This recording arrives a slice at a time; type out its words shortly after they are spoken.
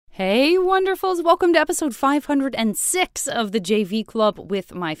Hey, wonderfuls. Welcome to episode 506 of the JV Club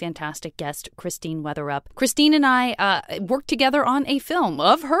with my fantastic guest, Christine Weatherup. Christine and I worked together on a film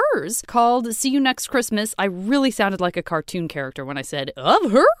of hers called See You Next Christmas. I really sounded like a cartoon character when I said,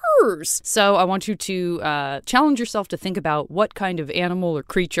 of hers. So I want you to challenge yourself to think about what kind of animal or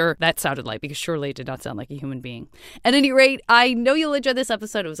creature that sounded like, because surely it did not sound like a human being. At any rate, I know you'll enjoy this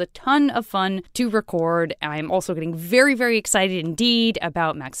episode. It was a ton of fun to record. I'm also getting very, very excited indeed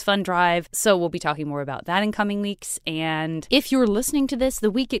about Max Fun Drive, so we'll be talking more about that in coming weeks. And if you're listening to this the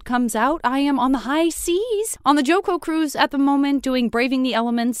week it comes out, I am on the high seas on the JoCo cruise at the moment, doing Braving the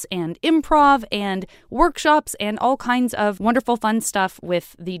Elements and improv and workshops and all kinds of wonderful fun stuff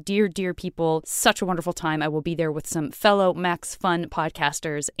with the dear, dear people. Such a wonderful time. I will be there with some fellow Max Fun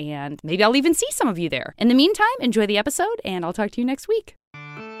podcasters, and maybe I'll even see some of you there. In the meantime, enjoy the episode, and I'll talk to you next week.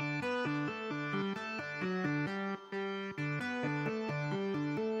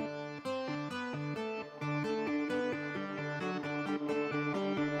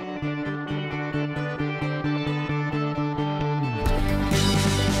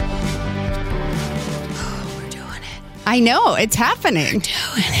 I know, it's happening. We're doing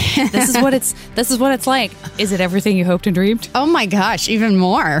it. This is what it's like. Is it everything you hoped and dreamed? Oh my gosh, even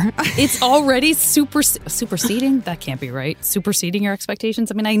more. It's already superseding. That can't be right. Superseding your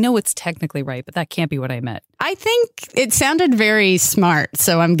expectations. I mean, I know it's technically right, but that can't be what I meant. I think it sounded very smart,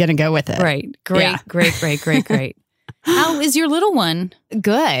 so I'm going to go with it. Right. Great. How is your little one?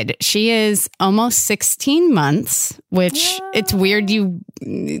 Good. She is almost 16 months, which it's weird you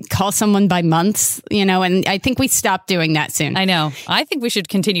call someone by months, and I think we stopped doing that soon. I know. I think we should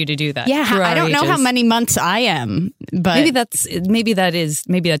continue to do that. Yeah, I don't know how many months I am, but maybe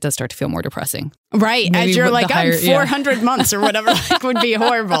that does start to feel more depressing. Right. Maybe as you're like, higher, I'm 400 months or whatever, would be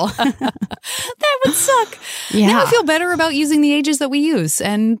horrible. That would suck. Yeah. Now I feel better about using the ages that we use.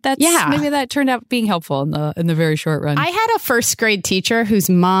 And maybe that turned out being helpful in the very short run. I had a first grade teacher whose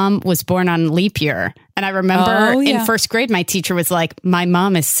mom was born on leap year. And I remember in first grade, my teacher was like, my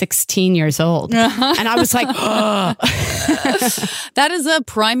mom is 16 years old. And I was like, oh. That is a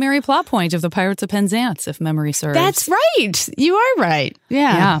primary plot point of the Pirates of Penzance, if memory serves. That's right. You are right.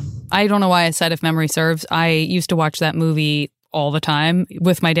 Yeah. I don't know why I said if memory serves. I used to watch that movie all the time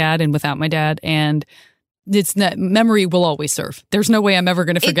with my dad and without my dad. And memory will always serve. There's no way I'm ever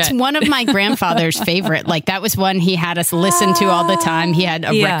going to forget. It's one of my grandfather's favorite. Like, that was one he had us listen to all the time. He had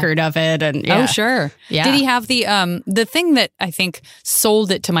a record of it. And Oh, sure. Yeah. Did he have the thing that I think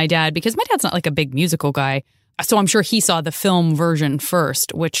sold it to my dad, because my dad's not like a big musical guy. So I'm sure he saw the film version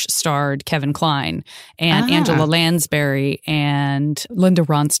first, which starred Kevin Kline and Angela Lansbury and Linda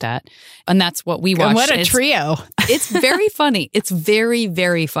Ronstadt. And that's what we watched. What a trio. It's very funny. It's very,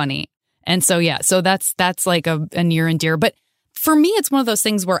 very funny. And so, so that's like a near and dear. But for me, it's one of those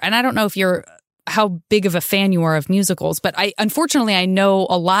things where, and I don't know how big of a fan you are of musicals, but unfortunately, I know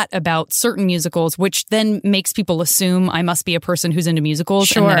a lot about certain musicals, which then makes people assume I must be a person who's into musicals.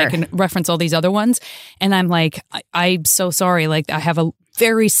 Sure. And then I can reference all these other ones. And I'm like, I'm so sorry. Like, I have a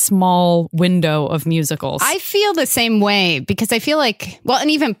very small window of musicals. I feel the same way, because I feel like, and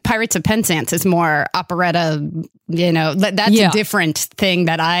even Pirates of Penzance is more operetta, that's a different thing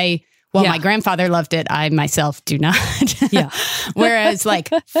that my grandfather loved it. I myself do not. Whereas like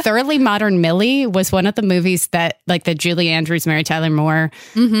Thoroughly Modern Millie was one of the movies that, like, the Julie Andrews, Mary Tyler Moore,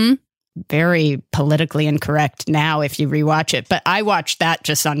 very politically incorrect now if you rewatch it. But I watched that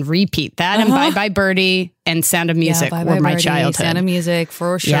just on repeat. That and Bye Bye Birdie and Sound of Music were my childhood. Sound of Music,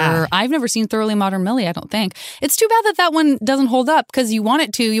 for sure. Yeah. I've never seen Thoroughly Modern Millie, I don't think. It's too bad that one doesn't hold up, because you want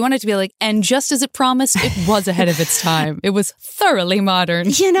it to. You want it to be like, and just as it promised, it was ahead of its time. It was thoroughly modern.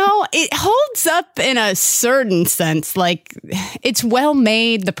 It holds up in a certain sense. Like, it's well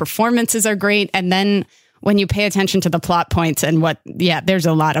made. The performances are great. And then when you pay attention to the plot points and there's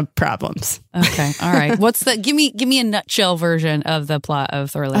a lot of problems. Okay. All right. Give me a nutshell version of the plot of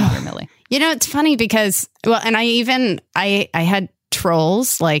Thoroughly Modern Millie. It's funny because, and I had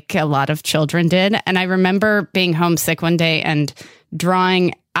trolls like a lot of children did. And I remember being homesick one day and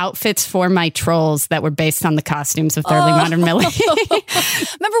drawing outfits for my trolls that were based on the costumes of Thoroughly Modern Millie.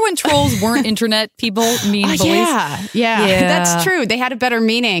 Remember when trolls weren't internet people, bullies? Yeah. That's true. They had a better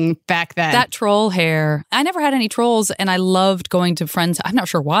meaning back then. That troll hair. I never had any trolls, and I loved going to friends. I'm not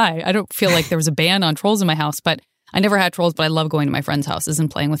sure why. I don't feel like there was a ban on trolls in my house, but I never had trolls, but I love going to my friends' houses and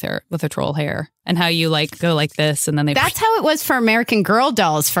playing with a troll hair, and how you like go like this, and then That's how it was for American Girl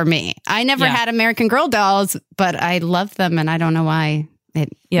dolls for me. I never had American Girl dolls, but I loved them, and I don't know why.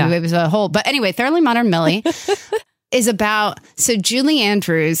 It was a whole. But anyway, Thoroughly Modern Millie is about, so Julie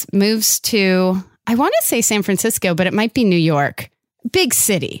Andrews moves to, I want to say San Francisco, but it might be New York. big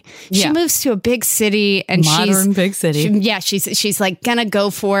city. Yeah. She moves to a big city and modern big city. She's like gonna go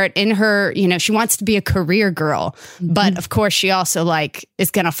for it in her, she wants to be a career girl. But of course she also like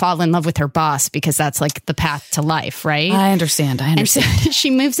is gonna fall in love with her boss because that's like the path to life, right? I understand. And so she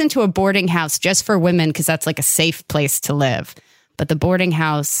moves into a boarding house just for women because that's like a safe place to live. But the boarding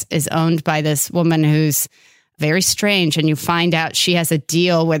house is owned by this woman who's very strange, and you find out she has a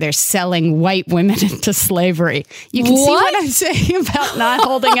deal where they're selling white women into slavery. You can see what I'm saying about not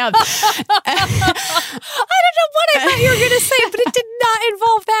holding up. I don't know what I thought you were going to say, but it did not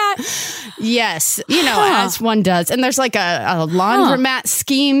involve that. Yes, as one does. And there's like a laundromat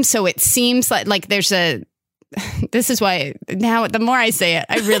scheme, so it seems like there's a... This is why now the more I say it,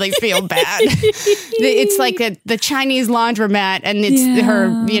 I really feel bad. It's like the Chinese laundromat, and it's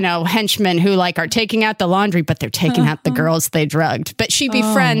her, henchmen who like are taking out the laundry, but they're taking out the girls they drugged. But she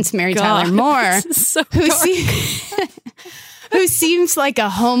befriends Mary Tyler Moore, so who seems like a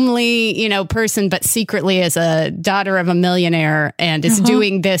homely, person, but secretly is a daughter of a millionaire and is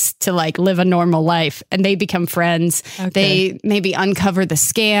doing this to like live a normal life. And they become friends. Okay. They maybe uncover the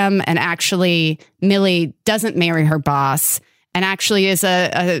scam, and actually Millie doesn't marry her boss and actually is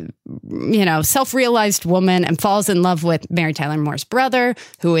a self-realized woman and falls in love with Mary Tyler Moore's brother,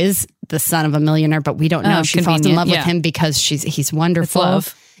 who is the son of a millionaire, but we don't know. She falls in love with him because he's wonderful. It's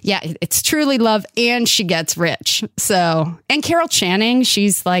love. Yeah, it's truly love, and she gets rich. So, and Carol Channing,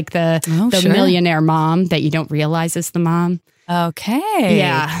 she's like the millionaire mom that you don't realize is the mom. Okay.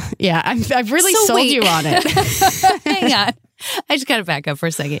 Yeah. I've really sold you on it. Hang on. I just got to back up for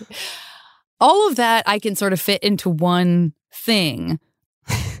a second. All of that I can sort of fit into one thing.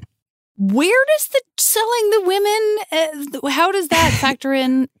 Where does the selling the women, how does that factor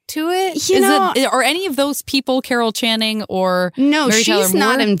in to it? Are any of those people Carol Channing or Mary Tyler Moore? She's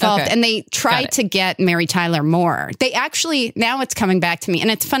not involved. Okay. And they tried to get Mary Tyler Moore. They actually, now it's coming back to me. And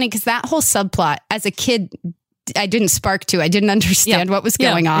it's funny because that whole subplot, as a kid, I didn't spark to. I didn't understand what was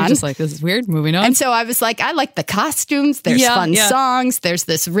going on. You're just like, this is weird. Moving on. And so I was like, I like the costumes. There's fun songs. There's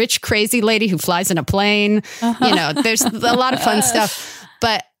this rich, crazy lady who flies in a plane. There's a lot of fun stuff.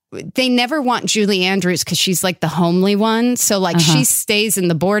 But they never want Julie Andrews because she's like the homely one. So like she stays in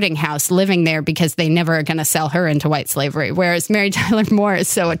the boarding house living there because they never are going to sell her into white slavery. Whereas Mary Tyler Moore is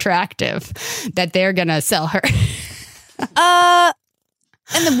so attractive that they're going to sell her. And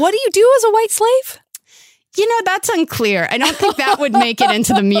then what do you do as a white slave? That's unclear. I don't think that would make it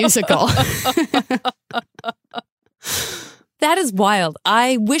into the musical. That is wild.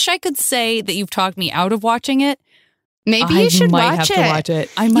 I wish I could say that you've talked me out of watching it. Maybe you should watch it. I might have to watch it.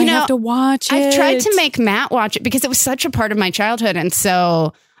 I might have to watch it. I've tried to make Matt watch it because it was such a part of my childhood. And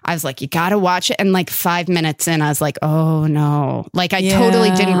so I was like, you got to watch it. And like 5 minutes in, I was like, oh no. Like I totally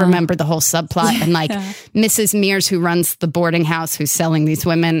didn't remember the whole subplot. And like Mrs. Mears, who runs the boarding house, who's selling these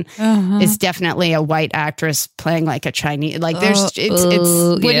women, is definitely a white actress playing like a Chinese. Like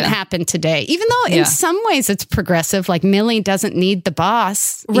it wouldn't happen today. Even though in some ways it's progressive. Like Millie doesn't need the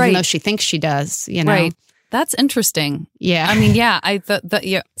boss, even though she thinks she does, Right. That's interesting. Yeah. I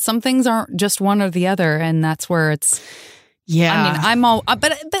mean, some things aren't just one or the other, and that's where it's. Yeah. I mean, I'm all,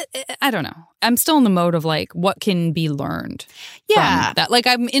 but I don't know. I'm still in the mode of like, what can be learned? Yeah. From that. Like,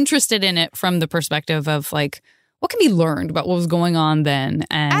 I'm interested in it from the perspective of like, what can be learned about what was going on then?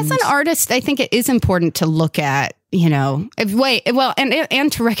 And as an artist, I think it is important to look at, and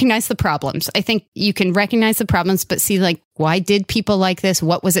to recognize the problems. I think you can recognize the problems, but see like, why did people like this?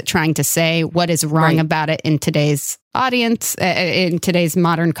 What was it trying to say? What is wrong about it in today's audience, in today's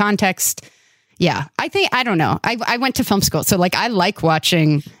modern context? Yeah, I don't know. I went to film school, so like I like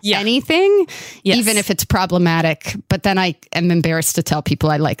watching anything, even if it's problematic. But then I am embarrassed to tell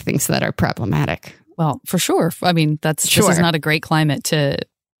people I like things that are problematic. Well, for sure. I mean, this is not a great climate to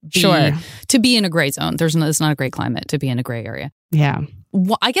be in a gray zone. It's not a great climate to be in a gray area. Yeah.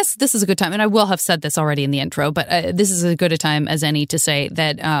 Well, I guess this is a good time, and I will have said this already in the intro, but this is as good a time as any to say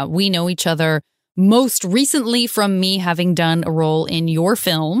that we know each other most recently from me having done a role in your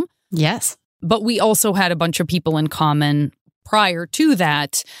film. Yes. But we also had a bunch of people in common prior to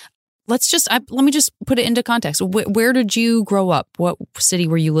that. Let me just put it into context. Where did you grow up? What city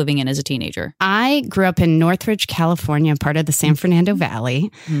were you living in as a teenager? I grew up in Northridge, California, part of the San Fernando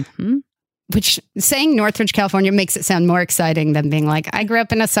Valley. Mm-hmm. Which saying Northridge, California makes it sound more exciting than being like, I grew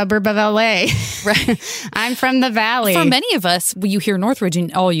up in a suburb of LA. Right. I'm from the Valley. For many of us, you hear Northridge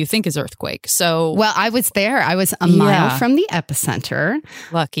and all you think is earthquake. So, well, I was there. I was a mile from the epicenter.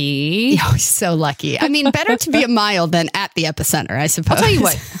 Lucky. Oh, so lucky. I mean, better to be a mile than at the epicenter, I suppose. I'll tell you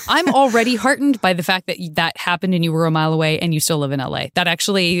what, I'm already heartened by the fact that happened and you were a mile away and you still live in LA. That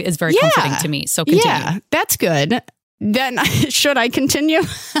actually is very comforting to me. So continue. Yeah, that's good. then should I continue?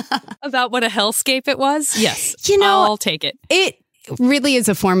 About what a hellscape it was? Yes. I'll take it. It really is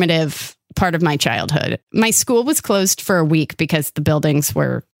a formative part of my childhood. My school was closed for a week because the buildings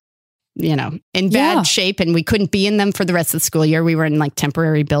were, in bad shape and we couldn't be in them for the rest of the school year. We were in like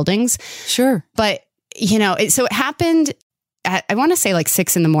temporary buildings. Sure. But, so it happened at, I want to say like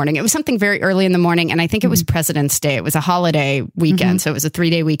 6 a.m. It was something very early in the morning. And I think it was President's Day. It was a holiday weekend. So it was a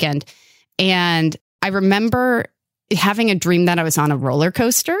 3-day weekend. And I remember having a dream that I was on a roller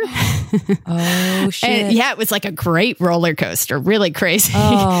coaster. Oh, shit. And it was like a great roller coaster, really crazy.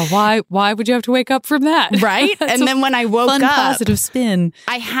 Oh, why would you have to wake up from that? Right? And then when I woke fun, up, positive spin.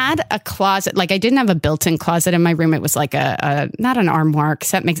 I had a closet. Like I didn't have a built-in closet in my room. It was like a not an armoire,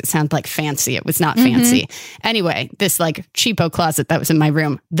 because that makes it sound like fancy. It was not fancy. Anyway, this like cheapo closet that was in my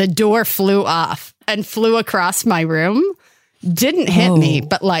room, the door flew off and flew across my room. Didn't hit me,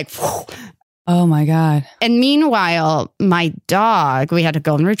 but like, whew. Oh my God. And meanwhile, my dog, we had a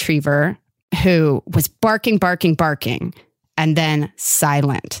golden retriever who was barking, and then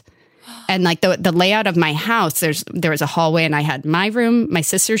silent. And like the layout of my house, there was a hallway, and I had my room, my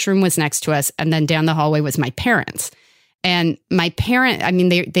sister's room was next to us, and then down the hallway was my parents. And my parent, I mean,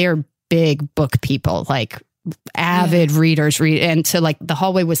 they are big book people, like avid readers. And so like the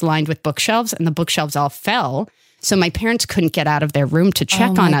hallway was lined with bookshelves, and the bookshelves all fell. So my parents couldn't get out of their room to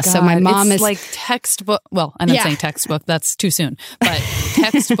check on us. God. So my mom is like textbook. Well, I'm not saying textbook. That's too soon. But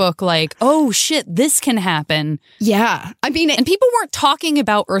textbook, like, oh shit, this can happen. Yeah. I mean, and people weren't talking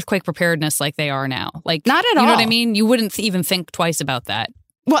about earthquake preparedness like they are now. Like, not at all. You know what I mean? You wouldn't even think twice about that.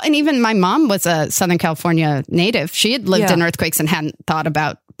 Well, and even my mom was a Southern California native. She had lived in earthquakes and hadn't thought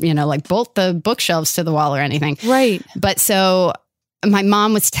about, like bolt the bookshelves to the wall or anything. Right. But so my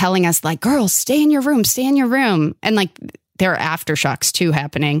mom was telling us like, girls, stay in your room. And like, there are aftershocks too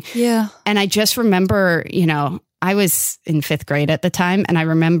happening. Yeah. And I just remember, I was in 5th grade at the time. And I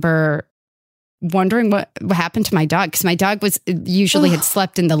remember wondering what happened to my dog. Because my dog was usually had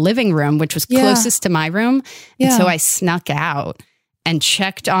slept in the living room, which was closest to my room. And so I snuck out and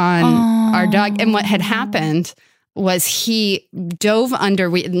checked on our dog. And what had happened was he dove under,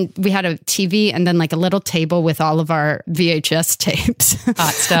 we had a TV and then like a little table with all of our VHS tapes.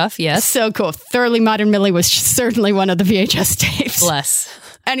 Hot stuff, yes. So cool. Thoroughly Modern Millie was certainly one of the VHS tapes. Bless.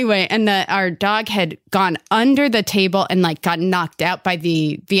 Anyway, and our dog had gone under the table and like got knocked out by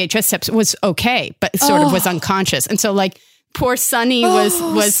the VHS tapes. It was okay, but sort of was unconscious. And so like poor Sonny was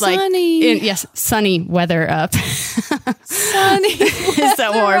Sonny. like, Sonny Weatherup. Sonny. It's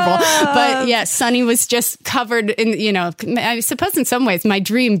so horrible. But yeah, Sonny was just covered in, I suppose in some ways, my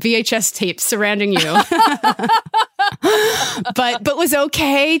dream VHS tapes surrounding you. but was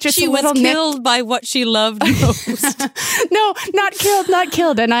okay. Just she a little was killed by what she loved most. No, not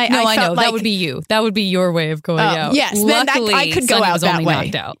killed. And I know. Like, that would be you. That would be your way of going out. Yes. Luckily, then I could go Sonny out was that only way.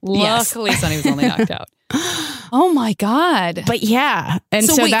 knocked out. Luckily, Sonny was only knocked out. Oh my God. But yeah. And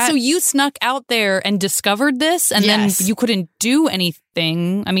so you snuck out there and discovered this and then you couldn't do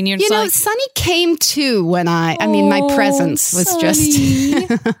anything. I mean, you're just like, Sonny came too when my presence was Sonny.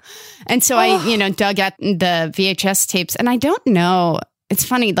 just, and so I, dug at the VHS tapes and I don't know. It's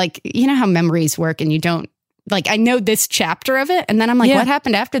funny, like, how memories work and you don't, like, I know this chapter of it. And then I'm like, what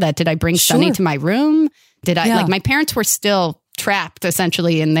happened after that? Did I bring Sonny to my room? Did I, like, my parents were still trapped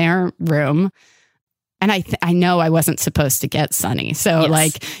essentially in their room. And I know I wasn't supposed to get Sonny. So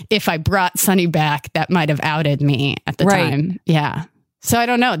like if I brought Sonny back, that might have outed me at the time. Yeah. So I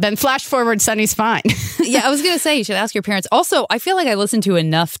don't know. Then flash forward, Sonny's fine. Yeah, I was going to say, you should ask your parents. Also, I feel like I listen to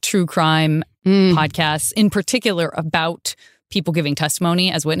enough true crime podcasts, in particular about people giving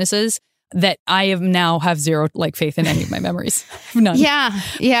testimony as witnesses, that I have zero faith in any of my memories. None.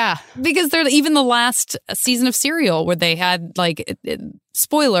 Yeah. Because they're even the last season of Serial where they had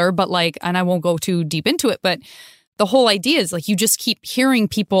spoiler, but and I won't go too deep into it, but the whole idea is you just keep hearing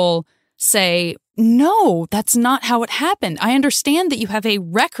people say, no, that's not how it happened. I understand that you have a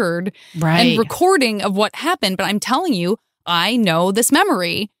record and recording of what happened, but I'm telling you, I know this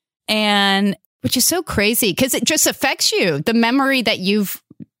memory. And which is so crazy because it just affects you. The memory that you've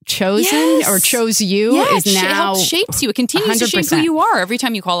chosen or chose you is now it shapes you. It continues 100%. To shape who you are every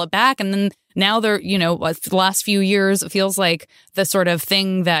time you call it back. And then now the last few years, it feels like the sort of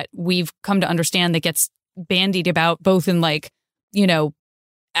thing that we've come to understand that gets bandied about both in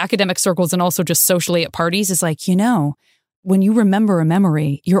academic circles and also just socially at parties is when you remember a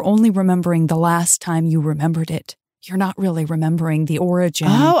memory, you're only remembering the last time you remembered it. You're not really remembering the origin.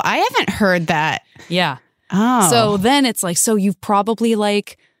 Oh, I haven't heard that. Yeah. Oh. So then it's so you've probably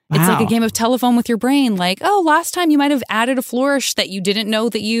It's like a game of telephone with your brain. Like, oh, last time you might have added a flourish that you didn't know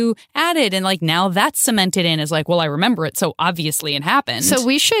that you added. And like now that's cemented in as like, well, I remember it. So obviously it happened. So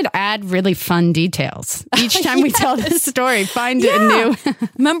we should add really fun details. Each time we tell this story, find it new.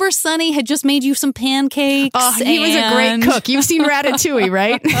 Remember Sonny had just made you some pancakes? Oh, he was a great cook. You've seen Ratatouille,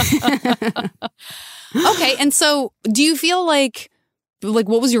 right? Okay. And so do you feel like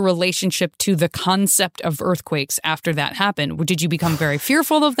what was your relationship to the concept of earthquakes after that happened? Did you become very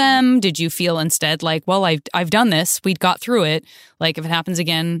fearful of them? Did you feel instead like, well, I've done this. We got through it. Like if it happens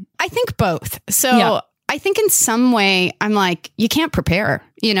again? I think both. So I think in some way I'm like, you can't prepare,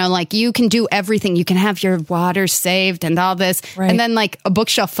 like you can do everything. You can have your water saved and all this. Right. And then like a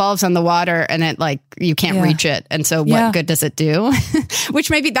bookshelf falls on the water and it like, you can't reach it. And so what good does it do? Which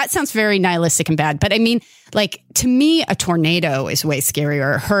maybe that sounds very nihilistic and bad. But I mean, like to me, a tornado is way scarier,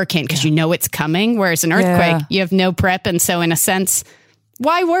 or a hurricane, because you know it's coming. Whereas an earthquake, you have no prep. And so in a sense,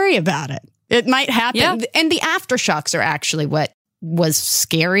 why worry about it? It might happen. Yeah. And the aftershocks are actually what was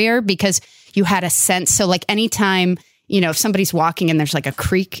scarier, because you had a sense. So like anytime, if somebody's walking and there's like a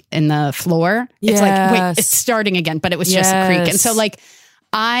creak in the floor, it's like, wait, it's starting again, but it was just a creak. And so like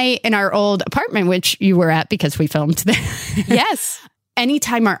in our old apartment, which you were at because we filmed there. Yes.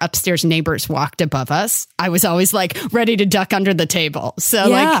 Anytime our upstairs neighbors walked above us, I was always like ready to duck under the table. So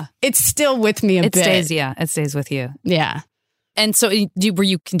like it's still with me a bit. It stays with you. Yeah. And so were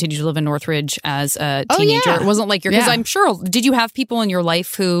you continue to live in Northridge as a teenager? It wasn't like because I'm sure, did you have people in your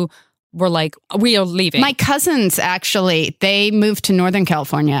life who were like, we are leaving? My cousins, actually, they moved to Northern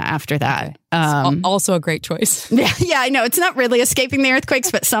California after that. Okay. Also a great choice. Yeah, I know. It's not really escaping the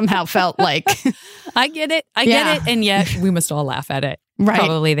earthquakes, but somehow felt like... I get it. And yet we must all laugh at it. Right.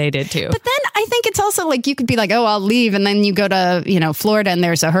 Probably they did too. But then I think it's also like you could be like, oh, I'll leave. And then you go to, Florida and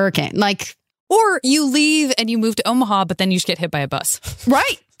there's a hurricane. Like... Or you leave and you move to Omaha, but then you just get hit by a bus.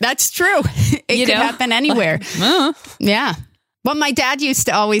 Right. That's true. It could happen anywhere. Yeah. Well, my dad used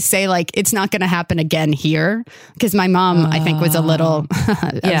to always say, like, it's not going to happen again here. Because my mom, I think, was a little,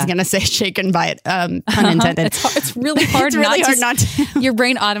 I was going to say shaken by it, pun intended. It's really hard, not to. Your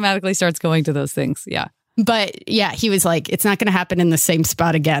brain automatically starts going to those things. Yeah. But yeah, he was like, it's not going to happen in the same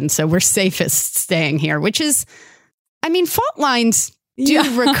spot again. So we're safest staying here, which is, I mean, fault lines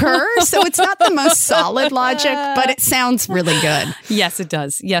do recur. So it's not the most solid logic, but it sounds really good. Yes, it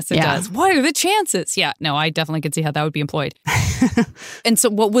does. Does. What are the chances? Yeah, no, I definitely could see how that would be employed. And so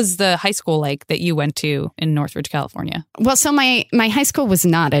what was the high school like that you went to in Northridge, California? Well, so my high school was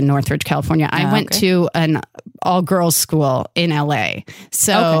not in Northridge, California. I went to an all-girls school in LA.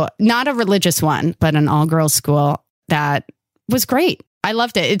 So not a religious one, but an all-girls school that was great. I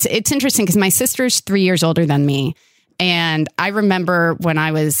loved it. It's interesting because my sister's 3 years older than me. And I remember when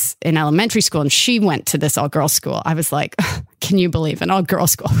I was in elementary school and she went to this all-girls school, I was like, can you believe an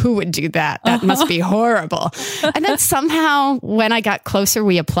all-girls school? Who would do that? That must be horrible. And then somehow when I got closer,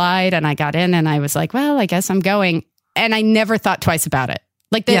 we applied and I got in and I was like, well, I guess I'm going. And I never thought twice about it.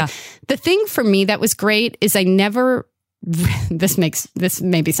 Like the thing for me that was great is I never, this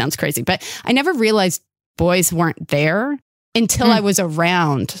maybe sounds crazy, but I never realized boys weren't there until I was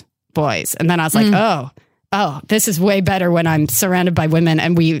around boys. And then I was like, oh, this is way better when I'm surrounded by women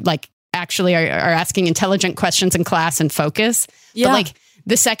and we like actually are asking intelligent questions in class and focus. Yeah. But like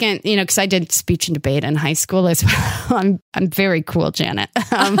the second, because I did speech and debate in high school as well. I'm very cool, Janet.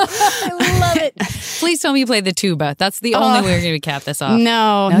 I love it. Please tell me you played the tuba. That's the only way you're going to cap this off.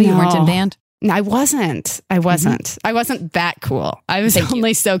 No, you weren't in band? No, I wasn't. I wasn't that cool. I was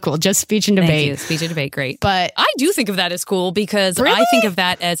only so cool. Just speech and debate. Thank you. Speech and debate, great. But I do think of that as cool because I think of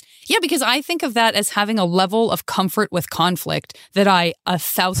that as having a level of comfort with conflict that I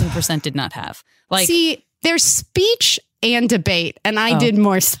 1,000% did not have. Like, see, there's speech and debate, and I did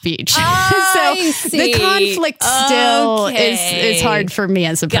more speech. So the conflict still is hard for me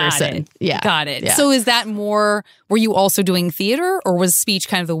as a person. Got it. Yeah. So is that more, were you also doing theater or was speech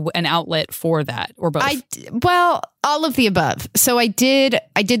kind of an outlet for that or both? Well, all of the above. So I did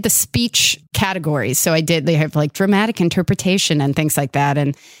the speech categories. So they have like dramatic interpretation and things like that.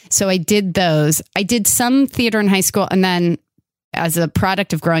 And so I did those. I did some theater in high school, and then as a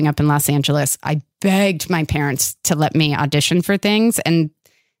product of growing up in Los Angeles, I begged my parents to let me audition for things. And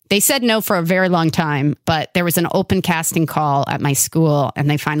they said no for a very long time, but there was an open casting call at my school and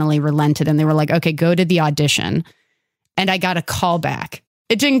they finally relented and they were like, okay, go to the audition. And I got a call back.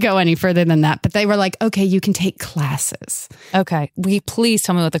 It didn't go any further than that, but they were like, okay, you can take classes. Okay. Will you please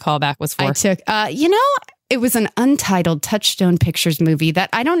tell me what the callback was for? I took, it was an untitled Touchstone Pictures movie that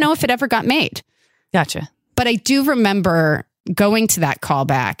I don't know if it ever got made. Gotcha. But I do remember going to that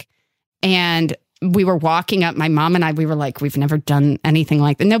callback and we were walking up, my mom and I, we were like, we've never done anything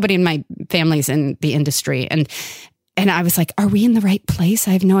like that. Nobody in my family's in the industry. And I was like, are we in the right place?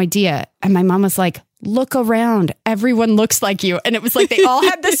 I have no idea. And my mom was like, look around. Everyone looks like you. And it was like they all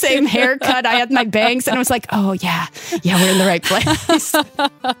had the same haircut. I had my bangs. And I was like, oh, yeah, we're in the right place.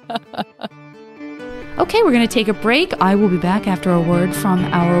 Okay, we're going to take a break. I will be back after a word from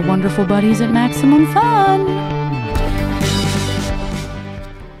our wonderful buddies at Maximum Fun.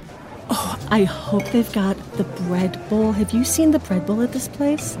 I hope they've got the bread bowl. Have you seen the bread bowl at this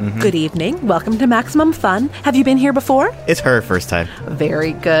place? Mm-hmm. Good evening. Welcome to Maximum Fun. Have you been here before? It's her first time.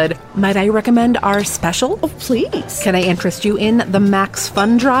 Very good. Might I recommend our special? Oh, please. Can I interest you in the Max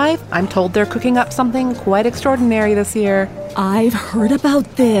Fun Drive? I'm told they're cooking up something quite extraordinary this year. I've heard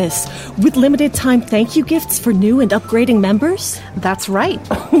about this. With limited time thank you gifts for new and upgrading members? That's right.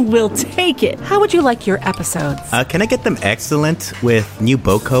 We'll take it. How would you like your episodes? Can I get them excellent with new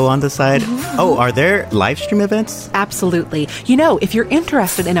Boko on the side? Oh, are there live stream events? Absolutely. You know, if you're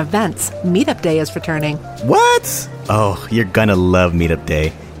interested in events, Meetup Day is returning. What? Oh, you're gonna love Meetup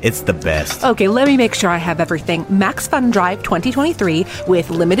Day. It's the best. Okay, let me make sure I have everything. Max Fun Drive 2023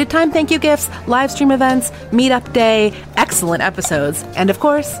 with limited time thank you gifts, live stream events, Meetup Day, excellent episodes, and of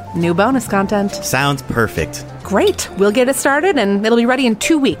course, new bonus content. Sounds perfect. Great. We'll get it started and it'll be ready in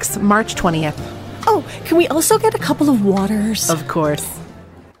 2 weeks, March 20th. Oh, can we also get a couple of waters? Of course.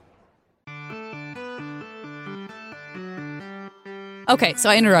 Okay, so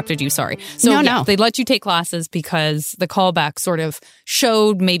I interrupted you. Sorry. So No. They let you take classes because the callback sort of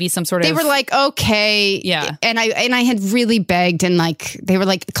showed maybe some sort of. They were like, okay, yeah, and I had really begged, and like they were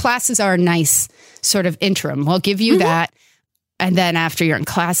like, classes are a nice sort of interim. We'll give you that, and then after you're in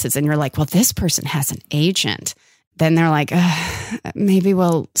classes, and you're like, well, this person has an agent. Then they're like, maybe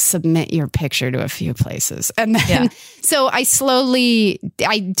we'll submit your picture to a few places. And then, so I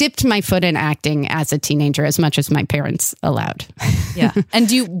dipped my foot in acting as a teenager as much as my parents allowed. Yeah. And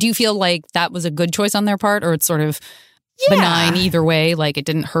do you feel like that was a good choice on their part, or it's sort of benign either way, like it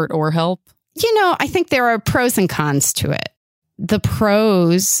didn't hurt or help? You know, I think there are pros and cons to it. The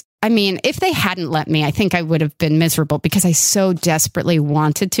pros, I mean, if they hadn't let me, I think I would have been miserable because I so desperately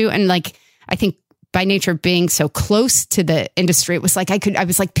wanted to. And like, I think by nature of being so close to the industry, it was like I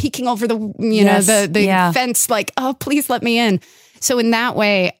was like peeking over the, the fence, like, oh, please let me in. So in that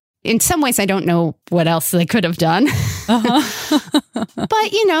way, in some ways, I don't know what else they could have done.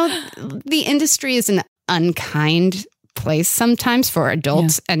 But, you know, the industry is an unkind place sometimes for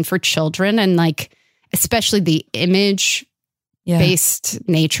adults and for children, and like, especially the image-based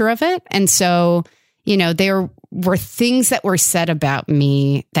nature of it. And so, you know, there were things that were said about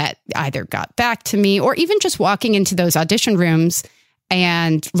me that either got back to me, or even just walking into those audition rooms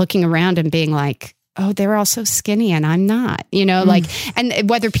and looking around and being like, oh, they're all so skinny and I'm not, you know, like, and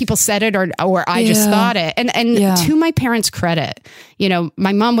whether people said it or I just thought it. And to my parents' credit, you know,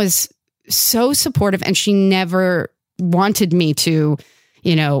 my mom was so supportive and she never wanted me to,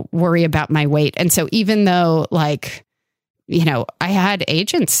 you know, worry about my weight. And so even though like, you know, I had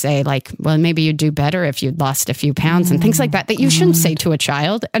agents say like, well, maybe you'd do better if you'd lost a few pounds and things like that you shouldn't say to a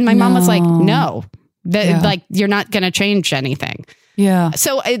child. And my mom was like, no, like you're not going to change anything. Yeah.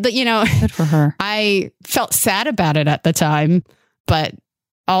 So, you know, good for her. I felt sad about it at the time, but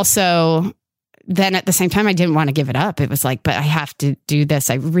also then at the same time, I didn't want to give it up. It was like, but I have to do this.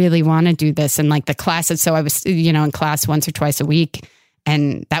 I really want to do this. And like the classes. So I was, you know, in class once or twice a week.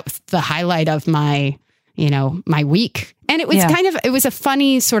 And that was the highlight of my, you know, my week. And it was it was a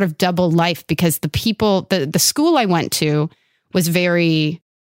funny sort of double life because the people, the school I went to was very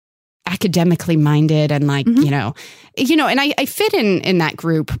academically minded and like, you know, and I fit in that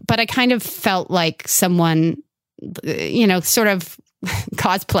group, but I kind of felt like someone, you know, sort of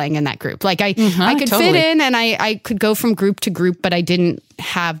cosplaying in that group. Like I could fit in and I could go from group to group, but I didn't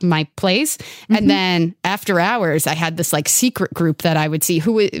have my place. And then after hours, I had this like secret group that I would see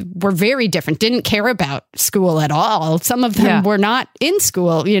who were very different, didn't care about school at all. Some of them were not in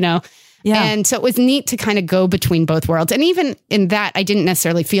school, you know. Yeah. And so it was neat to kind of go between both worlds. And even in that, I didn't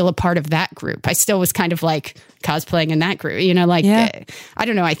necessarily feel a part of that group. I still was kind of like cosplaying in that group, you know, like, I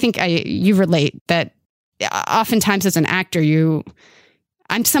don't know. I think you relate that oftentimes as an actor,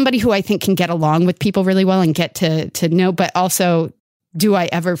 I'm somebody who I think can get along with people really well and get to know, but also do I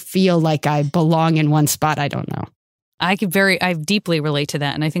ever feel like I belong in one spot? I don't know. I deeply relate to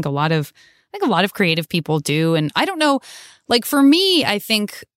that. And I think a lot of creative people do. And I don't know, like for me, I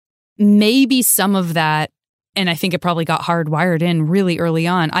think maybe some of that, and I think it probably got hardwired in really early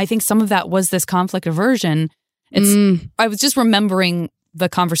on. I think some of that was this conflict aversion. I was just remembering the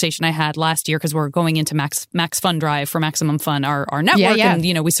conversation I had last year, because we're going into Max Fun Drive for Maximum Fun, our network. Yeah.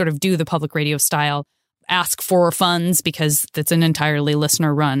 And, we sort of do the public radio style, ask for funds, because it's an entirely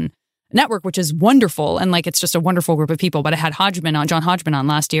listener-run network, which is wonderful. And it's just a wonderful group of people. But I had John Hodgman on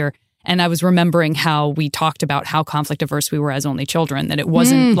last year, and I was remembering how we talked about how conflict averse we were as only children, that it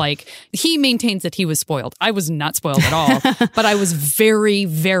wasn't he maintains that he was spoiled. I was not spoiled at all, but I was very,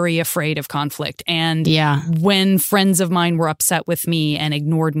 very afraid of conflict. And when friends of mine were upset with me and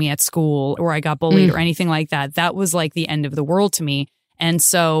ignored me at school, or I got bullied or anything like that, that was like the end of the world to me. And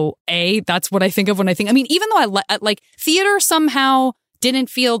so, that's what I think of when I think, even though I theater somehow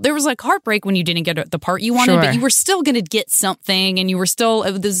didn't feel, there was heartbreak when you didn't get the part you wanted, but you were still going to get something, and you were still,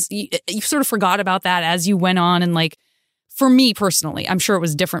 you sort of forgot about that as you went on. And for me personally, I'm sure it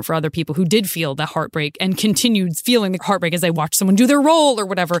was different for other people who did feel the heartbreak and continued feeling the heartbreak as they watched someone do their role or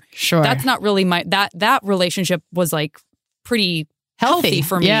whatever. Sure. That's not really that relationship was pretty healthy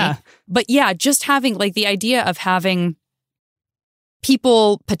for me. Yeah. But just having the idea of having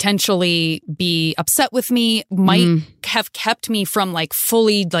people potentially be upset with me might have kept me from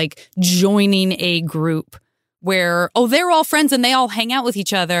fully joining a group where, they're all friends and they all hang out with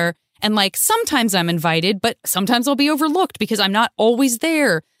each other. And sometimes I'm invited, but sometimes I'll be overlooked because I'm not always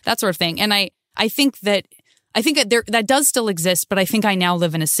there, that sort of thing. And I think that that does still exist, but I think I now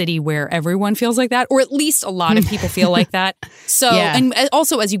live in a city where everyone feels like that, or at least a lot of people feel like that. So, and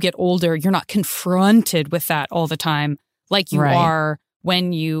also as you get older, you're not confronted with that all the time. Like you are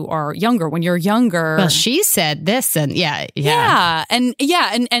when you are younger. When you're younger. Well, she said this and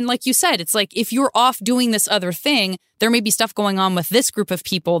And like you said, it's if you're off doing this other thing, there may be stuff going on with this group of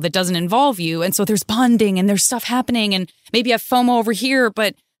people that doesn't involve you. And so there's bonding and there's stuff happening, and maybe I have FOMO over here,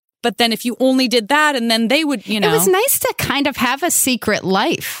 but then if you only did that, and then they would, It was nice to kind of have a secret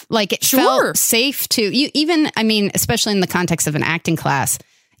life. It felt safe to you, even, especially in the context of an acting class.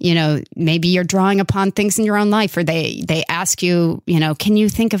 Maybe you're drawing upon things in your own life, or they ask you, can you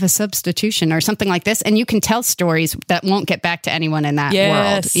think of a substitution or something like this? And you can tell stories that won't get back to anyone in that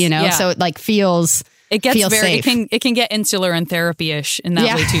world, So it feels, it gets safe. It can get insular and therapy-ish in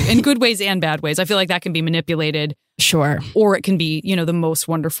that way too, in good ways and bad ways. I feel like that can be manipulated. Sure. Or it can be, the most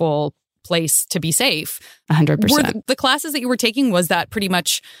wonderful place to be safe. 100%. Were the classes that you were taking, was that pretty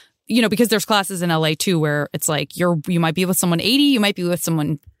much, because there's classes in LA too, where it's you might be with someone 80, you might be with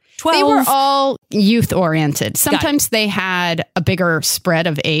someone 12. They were all youth oriented. Sometimes they had a bigger spread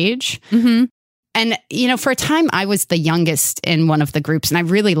of age. Mm-hmm. And, for a time I was the youngest in one of the groups, and I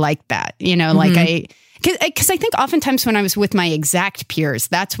really liked that, because I think oftentimes when I was with my exact peers,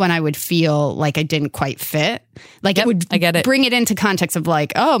 that's when I would feel like I didn't quite fit. It would I get it. Bring it into context of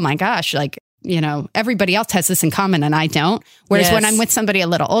oh my gosh, everybody else has this in common and I don't. Whereas when I'm with somebody a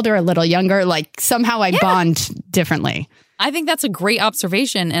little older, a little younger, somehow I bond differently. I think that's a great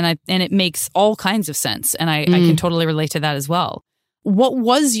observation, and it makes all kinds of sense, and I can totally relate to that as well. What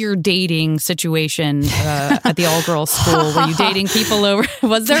was your dating situation at the all-girls school? Were you dating people over?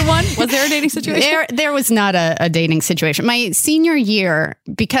 Was there one? Was there a dating situation? There was not a dating situation. My senior year,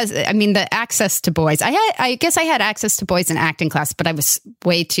 because the access to boys, I guess I had access to boys in acting class, but I was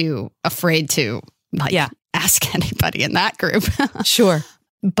way too afraid to ask anybody in that group. Sure.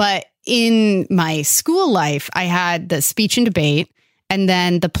 But in my school life, I had the speech and debate, and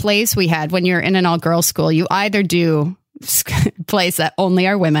then the plays we had. When you're in an all-girls school, you either do plays that only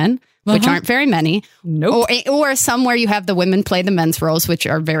are women, which aren't very many, or some where you have the women play the men's roles, which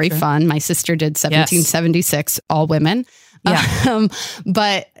are very fun. My sister did 1776, all women. Yeah.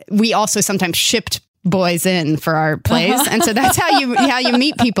 But we also sometimes shipped boys in for our plays. And so that's how you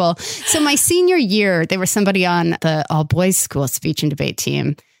meet people. So my senior year, there was somebody on the all boys school speech and debate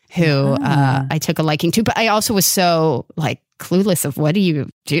team who I took a liking to, but I also was so clueless of what do you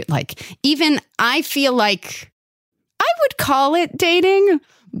do? Even I feel like I would call it dating,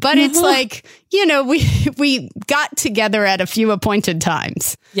 but it's we got together at a few appointed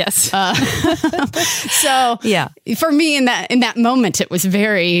times. Yes. So for me in that moment, it was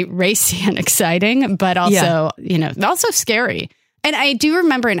very racy and exciting, but also, also scary. And I do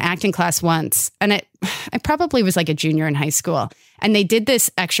remember an acting class once, and I probably was a junior in high school, and they did this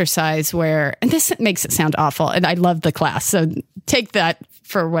exercise where, and this makes it sound awful, and I love the class, so take that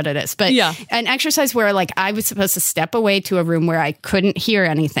for what it is. But an exercise where I was supposed to step away to a room where I couldn't hear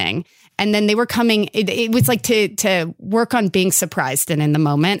anything. And then they were coming, it was to work on being surprised and in the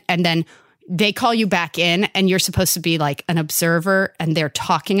moment. And then they call you back in, and you're supposed to be an observer, and they're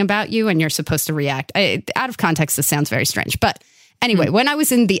talking about you, and you're supposed to react. Out of context, this sounds very strange. But anyway, when I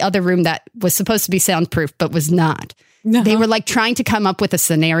was in the other room that was supposed to be soundproof, but was not, they were like trying to come up with a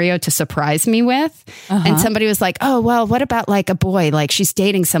scenario to surprise me with. And somebody was like, oh, well, what about like a boy? Like she's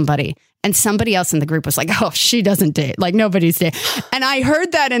dating somebody. And somebody else in the group was like, oh, she doesn't date. Like nobody's dating. And I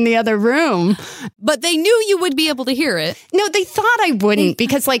heard that in the other room. But they knew you would be able to hear it. No, they thought I wouldn't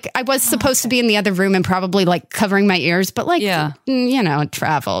because like I was supposed to be in the other room and probably like covering my ears. But like, you know, it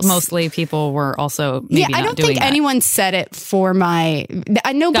travels. Mostly people were also maybe not I don't doing think that. anyone said it for my...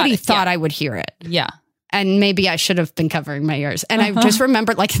 Nobody thought I would hear it. Yeah. And maybe I should have been covering my ears. And I just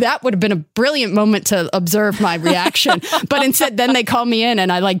remembered like that would have been a brilliant moment to observe my reaction. But instead, then they call me in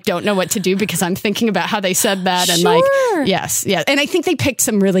and I like don't know what to do because I'm thinking about how they said that. And like, yes. And I think they picked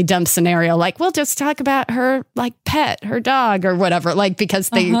some really dumb scenario. Like, we'll just talk about her like pet, her dog or whatever. Like, because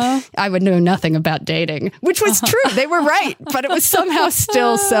I would know nothing about dating, which was true. They were right. But it was somehow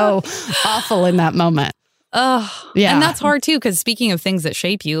still so awful in that moment. Oh, yeah. And that's hard too. Because speaking of things that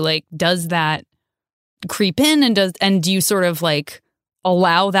shape you, like, does that creep in and do you sort of like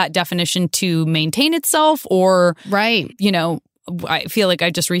allow that definition to maintain itself or you know, I feel like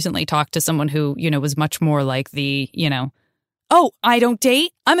I just recently talked to someone who, you know, was much more like the, you know, oh, I don't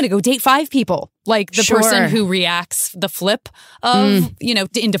date, I'm gonna go date 5 people, like the person who reacts the flip of you know,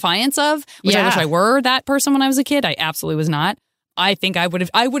 in defiance of, which I wish I were that person when I was a kid. I absolutely was not. I think I would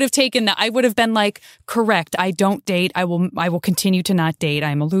have taken that. I would have been like, correct, I don't date. I will continue to not date.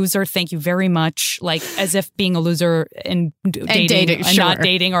 I'm a loser. Thank you very much. Like as if being a loser and dating and not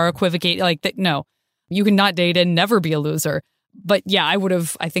dating are equivocate. Like no, you can not date and never be a loser. But yeah,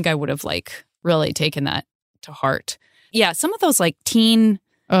 I think I would have like really taken that to heart. Yeah. Some of those like teen,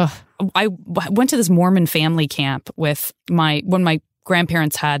 I went to this Mormon family camp with when my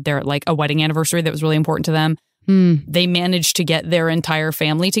grandparents had their like a wedding anniversary that was really important to them. They managed to get their entire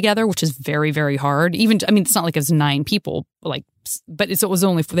family together, which is very, very hard. Even, I mean, it's not like it's 9 people, like, but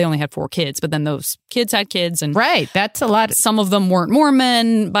they only had 4 kids, but then those kids had kids. And that's a lot. Some of them weren't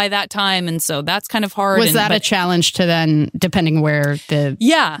Mormon by that time. And so that's kind of hard. Was that a challenge to then, depending where the...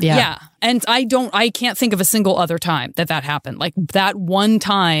 Yeah. And I can't think of a single other time that happened. Like that one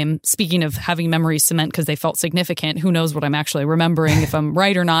time, speaking of having memories cement because they felt significant, who knows what I'm actually remembering if I'm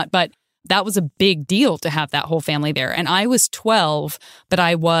right or not, but that was a big deal to have that whole family there. And I was 12, but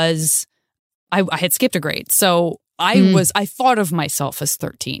I had skipped a grade. So I thought of myself as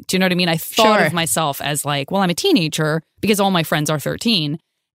 13. Do you know what I mean? I thought of myself as like, well, I'm a teenager because all my friends are 13.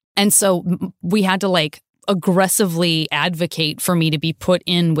 And so we had to like aggressively advocate for me to be put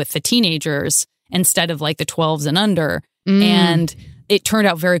in with the teenagers instead of like the 12s and under. And it turned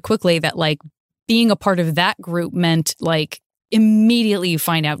out very quickly that like being a part of that group meant like immediately you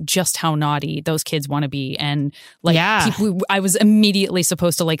find out just how naughty those kids want to be. And like I was immediately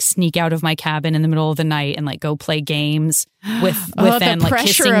supposed to like sneak out of my cabin in the middle of the night and like go play games with them, the like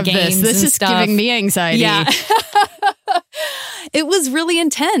pressure kissing of games this and is stuff. Giving me anxiety. Yeah. It was really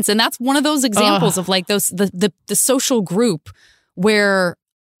intense. And that's one of those examples of like the social group where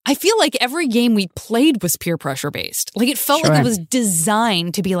I feel like every game we played was peer pressure based. Like it felt like it was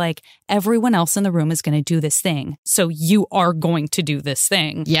designed to be like everyone else in the room is going to do this thing. So you are going to do this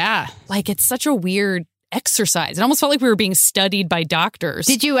thing. Yeah. Like it's such a weird exercise. It almost felt like we were being studied by doctors.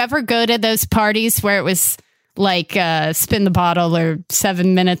 Did you ever go to those parties where it was like spin the bottle or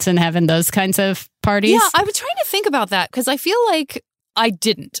 7 minutes in heaven, those kinds of parties? Yeah, I was trying to think about that because I feel like I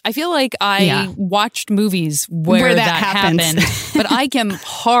didn't. I feel like I watched movies where that happened, but I am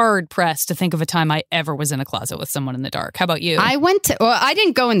hard pressed to think of a time I ever was in a closet with someone in the dark. How about you? I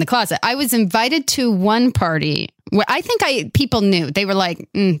didn't go in the closet. I was invited to one party where I think people knew. They were like,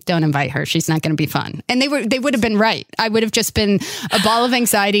 don't invite her. She's not going to be fun. And they would have been right. I would have just been a ball of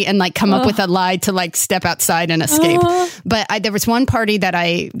anxiety and like come up with a lie to like step outside and escape. But there was one party that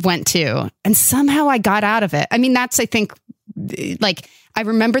I went to and somehow I got out of it. I mean, that's, I think, like I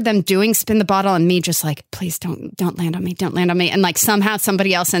remember them doing spin the bottle and me just like, please don't land on me. Don't land on me. And like somehow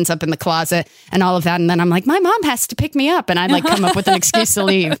somebody else ends up in the closet and all of that. And then I'm like, my mom has to pick me up. And I like come up with an excuse to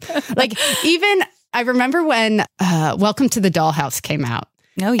leave. Like even I remember when Welcome to the Dollhouse came out.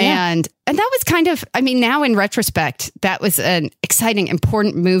 Oh, yeah. And that was kind of, I mean, now in retrospect, that was an exciting,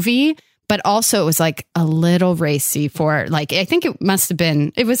 important movie. But also it was like a little racy for like, I think it must have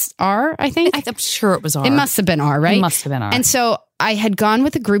been, it was R, I think. I'm sure it was R. It must have been R, right? It must have been R. And so I had gone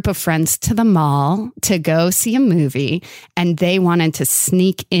with a group of friends to the mall to go see a movie and they wanted to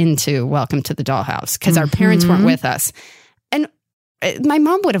sneak into Welcome to the Dollhouse because our parents weren't with us. And my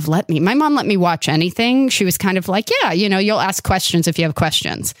mom would have let me. My mom let me watch anything. She was kind of like, yeah, you know, you'll ask questions if you have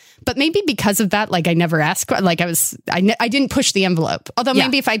questions. But maybe because of that, like I never asked, like I didn't push the envelope. Although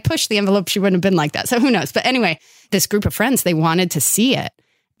maybe if I pushed the envelope, she wouldn't have been like that. So who knows? But anyway, this group of friends, they wanted to see it.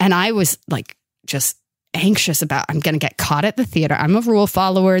 And I was like just anxious about, I'm going to get caught at the theater. I'm a rule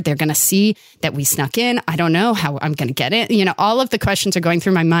follower. They're going to see that we snuck in. I don't know how I'm going to get in. You know, all of the questions are going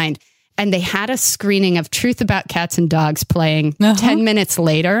through my mind. And they had a screening of Truth About Cats and Dogs playing 10 minutes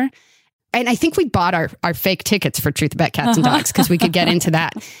later. And I think we bought our fake tickets for Truth About Cats and Dogs because we could get into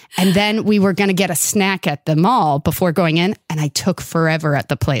that. And then we were going to get a snack at the mall before going in. And I took forever at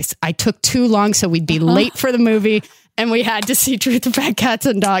the place. I took too long, so we'd be late for the movie. And we had to see Truth About Cats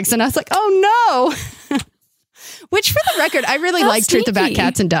and Dogs. And I was like, oh no. Which, for the record, I really like Truth About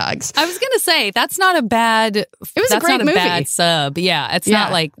Cats and Dogs. I was going to say, that's not a bad... It was a great movie. Bad sub. Yeah, it's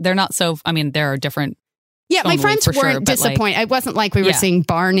not like... They're not so... I mean, there are different... Yeah, my friends weren't disappointed. It wasn't like we were seeing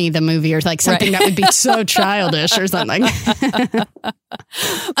Barney the movie or like something that would be so childish or something.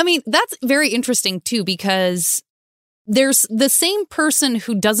 I mean, that's very interesting, too, because there's the same person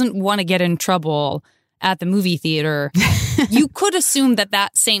who doesn't want to get in trouble at the movie theater. You could assume that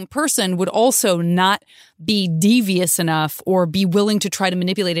that same person would also not be devious enough or be willing to try to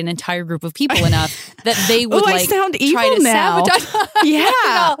manipulate an entire group of people enough that they would I sound evil try to now. sabotage.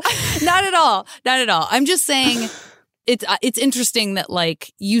 Yeah. Not at all. Not at all. I'm just saying it's interesting that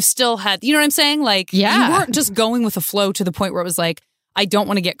like you still had, you know what I'm saying? Like you weren't just going with the flow to the point where it was like, I don't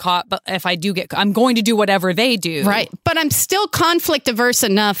want to get caught, but if I do get caught, I'm going to do whatever they do. Right. But I'm still conflict averse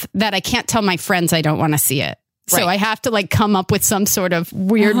enough that I can't tell my friends I don't want to see it. Right. So I have to like come up with some sort of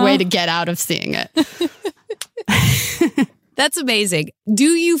weird way to get out of seeing it. That's amazing. Do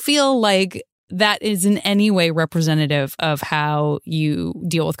you feel like that is in any way representative of how you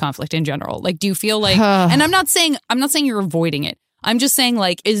deal with conflict in general? Like, do you feel like, and I'm not saying you're avoiding it. I'm just saying,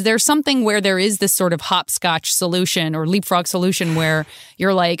 like, is there something where there is this sort of hopscotch solution or leapfrog solution where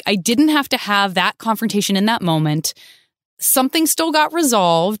you're like, I didn't have to have that confrontation in that moment. Something still got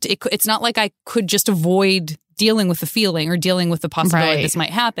resolved. It's not like I could just avoid dealing with the feeling or dealing with the possibility this might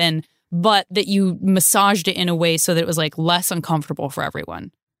happen, but that you massaged it in a way so that it was like less uncomfortable for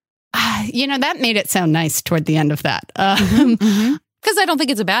everyone. You know, that made it sound nice toward the end of that. Because I don't think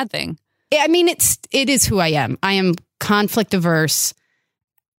it's a bad thing. I mean, it is who I am. I am conflict averse,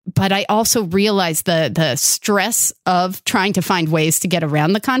 but I also realize the stress of trying to find ways to get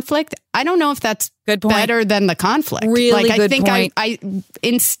around the conflict. I don't know if that's better than the conflict. Really like, good I think point. I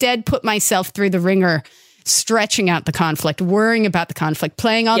instead put myself through the ringer, stretching out the conflict, worrying about the conflict,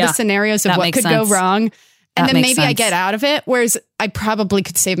 playing all the scenarios of what could go wrong. And then maybe I get out of it. Whereas I probably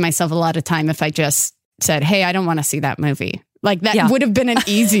could save myself a lot of time if I just said, hey, I don't want to see that movie. Like that would have been an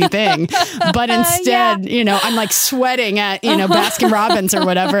easy thing. But instead, you know, I'm like sweating at, you know, Baskin Robbins or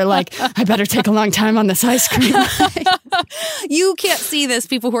whatever. Like, I better take a long time on this ice cream. You can't see this,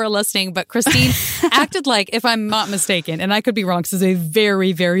 people who are listening, but Christine acted like, if I'm not mistaken, and I could be wrong, because it's a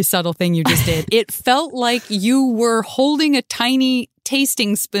very, very subtle thing you just did. It felt like you were holding a tiny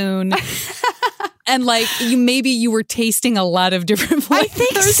tasting spoon. And like you were tasting a lot of different flavors. I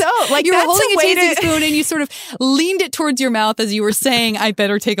think so. Like you were that's holding a a tasting spoon and you sort of leaned it towards your mouth as you were saying, I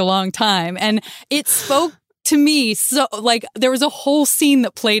better take a long time. And it spoke to me. So like there was a whole scene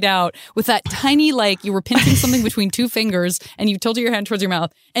that played out with that tiny, like you were pinching something between two fingers and you tilted your hand towards your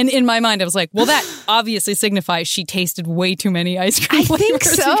mouth. And in my mind, I was like, well, that obviously signifies she tasted way too many ice cream flavors. I think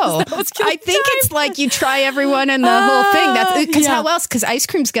so. I think it's like you try everyone and the whole thing. That's because how else? Because ice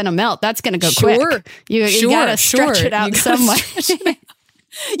cream's going to melt. That's going to go quick. You got to stretch it out some way.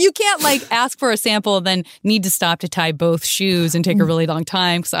 You can't like ask for a sample and then need to stop to tie both shoes and take a really long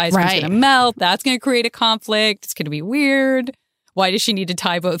time because the ice cream's going to melt. That's going to create a conflict. It's going to be weird. Why does she need to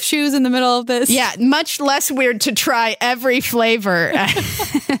tie both shoes in the middle of this? Yeah, much less weird to try every flavor.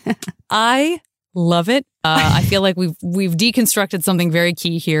 I love it. I feel like we've deconstructed something very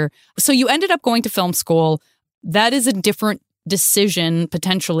key here. So you ended up going to film school. That is a different decision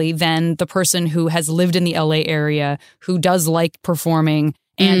potentially than the person who has lived in the LA area, who does like performing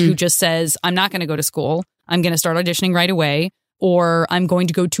and who just says, I'm not going to go to school. I'm going to start auditioning right away, or I'm going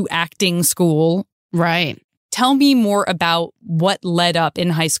to go to acting school. Right. Tell me more about what led up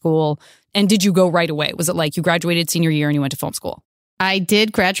in high school. And did you go right away? Was it like you graduated senior year and you went to film school? I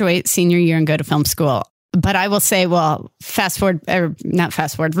did graduate senior year and go to film school. But I will say, well,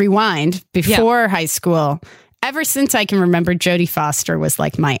 rewind before high school. Ever since I can remember, Jodie Foster was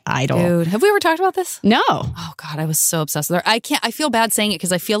like my idol. Dude, have we ever talked about this? No. Oh God, I was so obsessed with her. I feel bad saying it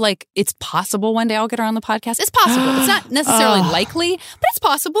because I feel like it's possible one day I'll get her on the podcast. It's possible. It's not necessarily likely, but it's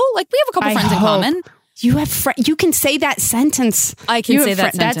possible. Like we have a couple friends in common. You have you can say that sentence. I can say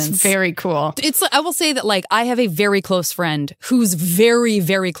that sentence. That's very cool. I will say that, like, I have a very close friend whose very,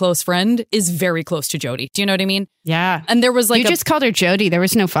 very close friend is very close to Jodie. Do you know what I mean? Yeah. And there was like you just called her Jodie. There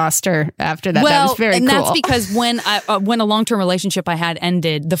was no Foster after that. Well, that was very and cool. that's because when a long-term relationship I had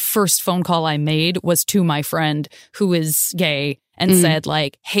ended, the first phone call I made was to my friend who is gay and said,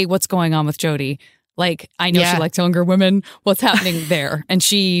 like, hey, what's going on with Jodie? Like, I know she likes younger women. What's happening there? And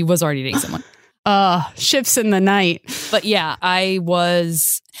she was already dating someone. Ships in the night. But yeah, I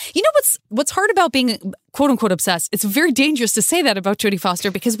was, you know, what's hard about being quote unquote obsessed? It's very dangerous to say that about Jodie Foster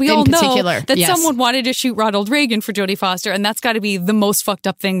because we all know that someone wanted to shoot Ronald Reagan for Jodie Foster. And that's got to be the most fucked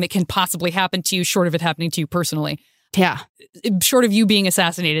up thing that can possibly happen to you, short of it happening to you personally. Yeah. Short of you being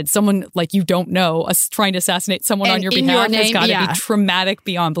assassinated, someone like you don't know trying to assassinate someone on your behalf has got to be traumatic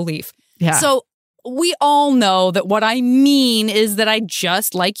beyond belief. Yeah. So we all know that what I mean is that I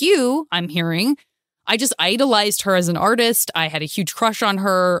just, like you, I just idolized her as an artist. I had a huge crush on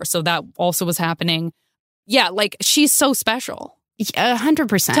her. So that also was happening. Yeah, like, she's so special.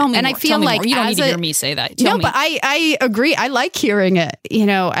 100%. Tell me and more. I feel like you don't need to hear me say that. Tell me. But I agree. I like hearing it. You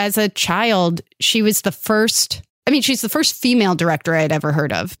know, as a child, she's the first female director I'd ever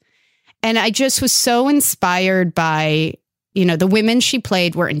heard of. And I just was so inspired by, you know, the women she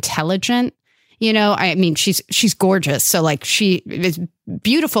played were intelligent. You know, I mean, she's gorgeous. So, like, she is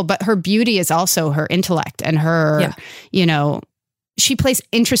beautiful, but her beauty is also her intellect and her, you know, she plays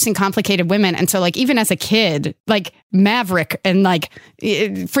interesting, complicated women. And so, like, even as a kid, like Maverick and like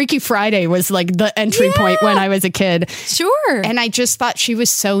Freaky Friday was like the entry point when I was a kid. Sure. And I just thought she was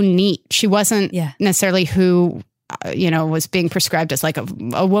so neat. She wasn't necessarily who, you know, was being prescribed as like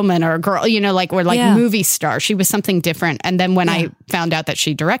a woman or a girl, you know, like, or like movie star. She was something different. And then when I found out that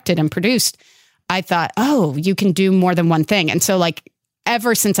she directed and produced, I thought, oh, you can do more than one thing. And so, like,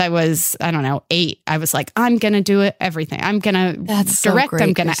 ever since I was, I don't know, 8, I was like, I'm going to do it, everything. I'm going to direct. So great,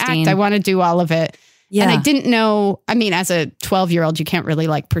 I'm going to act. I want to do all of it. Yeah. And I didn't know, I mean, as a 12-year-old, you can't really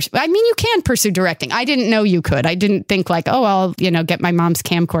like pursue, I mean, you can pursue directing. I didn't know you could. I didn't think like, oh, I'll, you know, get my mom's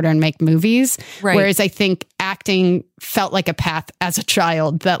camcorder and make movies. Right. Whereas I think acting felt like a path as a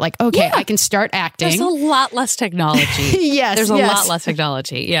child that like, okay, I can start acting. There's a lot less technology. Yes. There's a lot less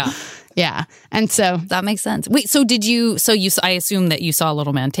technology. Yeah. Yeah. And so that makes sense. Wait, so I assume that you saw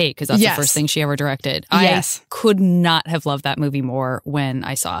Little Man Take because that's the first thing she ever directed. Yes. I could not have loved that movie more when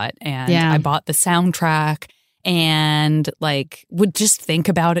I saw it. And I bought the soundtrack and like would just think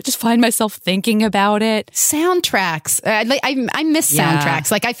about it, just find myself thinking about it. Soundtracks. I miss soundtracks.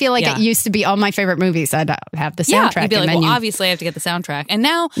 Like I feel like it used to be all my favorite movies. I'd have the soundtrack. You'd be like, well, obviously I have to get the soundtrack. And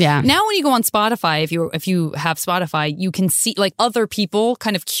now when you go on Spotify, if you have Spotify, you can see like other people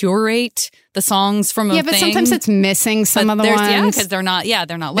kind of curate the songs from a thing. But sometimes it's missing some of the ones. Yeah, because they're not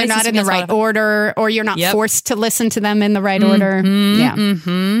in the right order, or you're not forced to listen to them in the right order.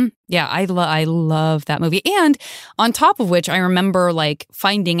 Yeah, I love that movie. And on top of which, I remember like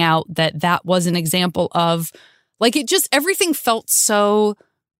finding out that was an example of like everything felt so.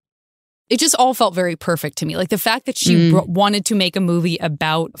 It just all felt very perfect to me. Like the fact that she wanted to make a movie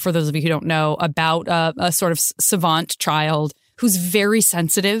about, for those of you who don't know, about a sort of savant child who's very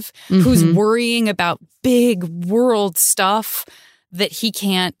sensitive, who's worrying about big world stuff that he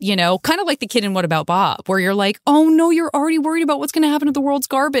can't, you know, kind of like the kid in What About Bob, where you're like, oh no, you're already worried about what's going to happen to the world's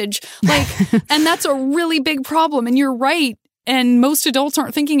garbage. Like, and that's a really big problem. And you're right. And most adults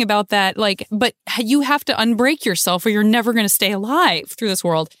aren't thinking about that. Like, but you have to unbreak yourself or you're never going to stay alive through this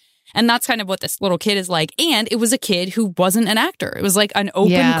world. And that's kind of what this little kid is like. And it was a kid who wasn't an actor. It was like an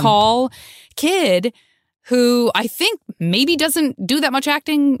open call kid who I think maybe doesn't do that much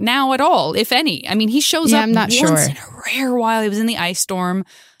acting now at all, if any. I mean, he shows up once in a rare while. He was in The Ice Storm,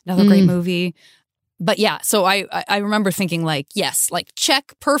 another great movie. But yeah, so I remember thinking like, yes, like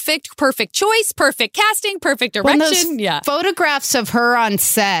check, perfect choice, perfect casting, perfect direction. Photographs of her on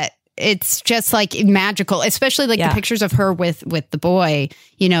set, it's just like magical, especially like the pictures of her with the boy,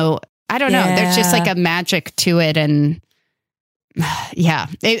 you know, I don't know. There's just like a magic to it. And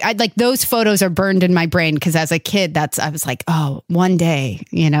I like those photos are burned in my brain because as a kid, I was like, oh, one day,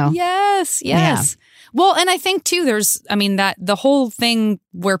 you know. Yes. Yeah. Well, and I think too, that the whole thing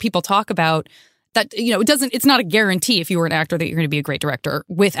where people talk about that, you know, it's not a guarantee if you were an actor that you're going to be a great director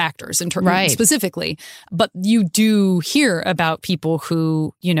with actors specifically. But you do hear about people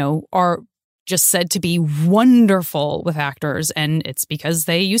who, you know, are just said to be wonderful with actors. And it's because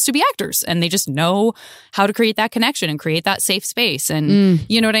they used to be actors and they just know how to create that connection and create that safe space. And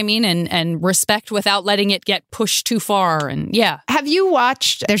you know what I mean? And respect without letting it get pushed too far. And yeah. Have you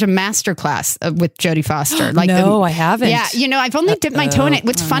watched, there's a masterclass with Jodie Foster. No, I haven't. Yeah. You know, I've only dipped my toe in it.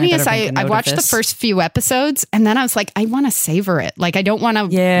 What's funny is I watched the first few episodes and then I was like, I want to savor it. Like, I don't want to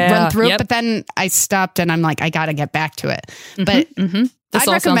run through it. But then I stopped and I'm like, I got to get back to it. But this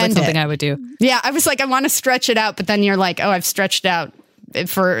all sounds like something I would do. Yeah, I was like, I want to stretch it out, but then you're like, oh, I've stretched out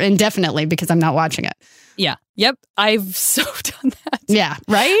for indefinitely because I'm not watching it. Yeah. Yep. I've so done that. Yeah.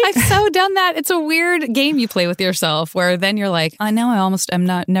 Right? I've so done that. It's a weird game you play with yourself where then you're like, I know I'm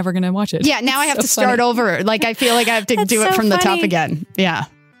never going to watch it. Yeah. Now I have to start over. Like, I feel like I have to do it from the top again. Yeah.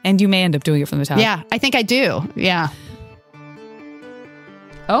 And you may end up doing it from the top. Yeah. I think I do. Yeah.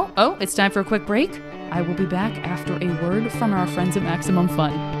 Oh, it's time for a quick break. I will be back after a word from our friends at Maximum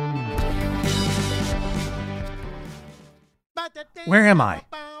Fun. Where am I?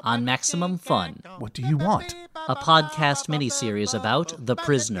 On Maximum Fun, What do you want? a podcast miniseries about The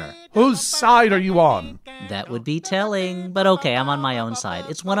Prisoner. Whose side are you on? That would be telling, but okay, I'm on my own side.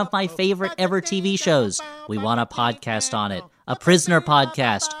 It's one of my favorite ever TV shows. We want a podcast on it. A Prisoner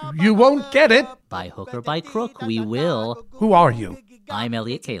podcast. You won't get it. By hook or by crook, we will. Who are you? I'm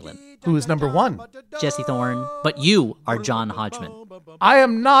Elliot Kalin. Who is number one? Jesse Thorne. But you are John Hodgman. I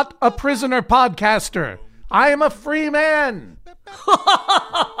am not a prisoner podcaster. I am a free man.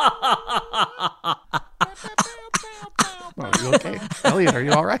 Are you okay? Elliot, are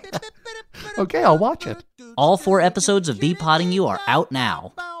you all right? Okay, I'll watch it. All 4 episodes of Bee-Potting You are out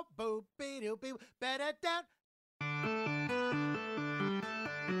now.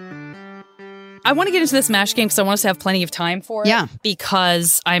 I want to get into this MASH game because I want us to have plenty of time for it. Yeah.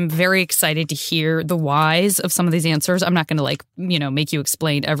 Because I'm very excited to hear the whys of some of these answers. I'm not going to make you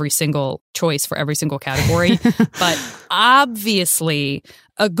explain every single choice for every single category. But obviously,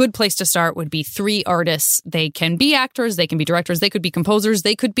 a good place to start would be 3 artists. They can be actors, they can be directors, they could be composers,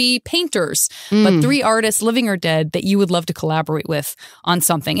 they could be painters. But 3 artists, living or dead, that you would love to collaborate with on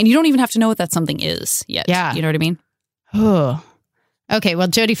something. And you don't even have to know what that something is yet. Yeah. You know what I mean? Oh. Okay, well,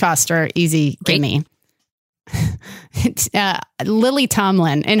 Jodie Foster, easy, gimme. Lily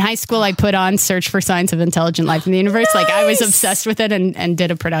Tomlin. In high school, I put on Search for Signs of Intelligent Life in the Universe. Nice. Like, I was obsessed with it and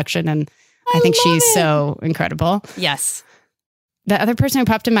did a production, and I think she's so incredible. Yes. The other person who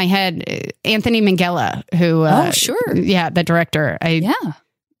popped in my head, Anthony Minghella, who... sure. Yeah, the director. I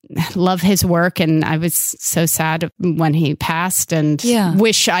love his work, and I was so sad when he passed, and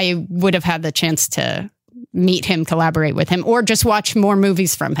wish I would have had the chance to meet him, collaborate with him, or just watch more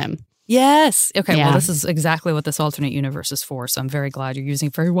movies from him. Yes. Okay. Yeah. Well, this is exactly what this alternate universe is for. So I'm very glad you're using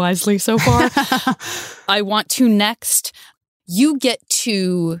it very wisely so far. I want to next, you get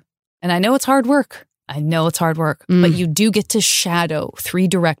to, and I know it's hard work. But you do get to shadow 3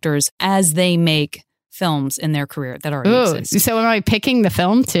 directors as they make films in their career that already exist. So am I picking the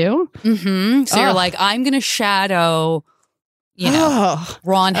film too? Mm-hmm. So you're like, I'm going to shadow...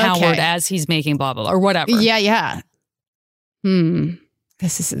 Ron Howard as he's making blah, blah, blah, or whatever. Yeah.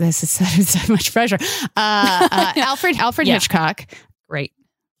 This is so much pressure. Alfred Hitchcock. Great.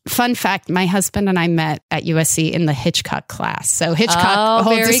 Fun fact, my husband and I met at USC in the Hitchcock class. So Hitchcock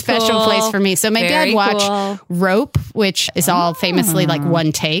holds a special place for me. So maybe I'd watch Rope, which is all famously like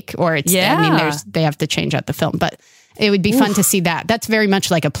one take, or it's, they have to change out the film, but it would be fun to see that. That's very much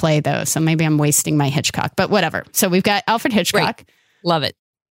like a play, though. So maybe I'm wasting my Hitchcock, but whatever. So we've got Alfred Hitchcock. Great. Love it.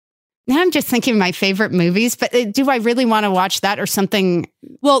 Now I'm just thinking of my favorite movies, but do I really want to watch that or something?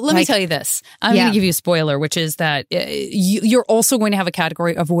 Well, let me tell you this. I'm going to give you a spoiler, which is that you're also going to have a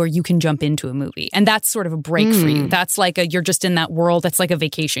category of where you can jump into a movie. And that's sort of a break for you. That's like you're just in that world. That's like a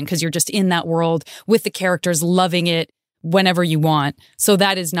vacation because you're just in that world with the characters, loving it whenever you want. So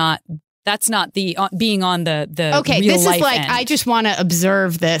that's not the being on the okay, real this life is like end. I just want to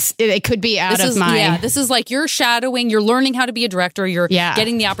observe this. It could be out of my... Yeah, this is like you're shadowing, you're learning how to be a director, you're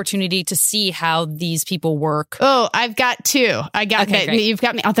getting the opportunity to see how these people work. Oh, I've got 2. You've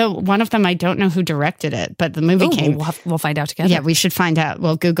got me. Although one of them, I don't know who directed it, but the movie came... We'll find out together. Yeah, we should find out.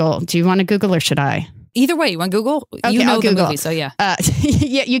 We'll Google. Do you want to Google or should I? Either way, you want Google? Okay, you know I'll the Google. movie, so yeah.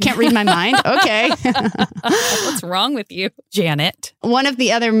 Yeah, you can't read my mind? Okay. What's wrong with you, Janet? One of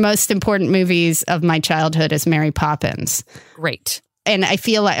the other most important movies of my childhood is Mary Poppins. Great. And I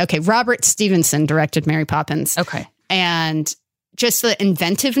feel like, Robert Stevenson directed Mary Poppins. Okay. And just the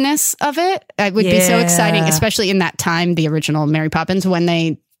inventiveness of it would be so exciting, especially in that time, the original Mary Poppins, when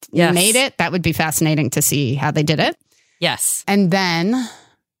they made it. That would be fascinating to see how they did it. Yes. And then...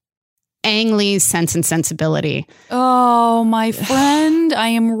 Ang Lee's Sense and Sensibility. Oh, my friend, I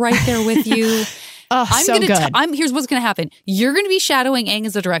am right there with you. Oh, so good. Here's what's going to happen. You're going to be shadowing Ang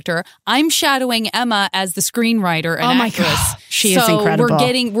as the director. I'm shadowing Emma as the screenwriter and actress. God. She is incredible.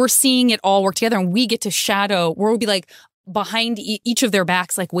 We're seeing it all work together, and we get to shadow. We'll be like behind each of their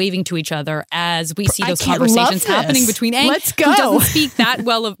backs, like waving to each other as we see those conversations happening between Ang, Let's go. who doesn't speak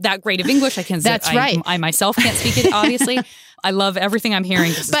that great of English. That's right. I myself can't speak it, obviously. I love everything I'm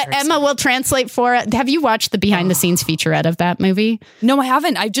hearing. But Emma will translate for it. Have you watched the behind-the-scenes featurette of that movie? No, I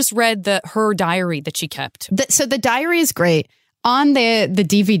haven't. I just read her diary that she kept. So the diary is great. On the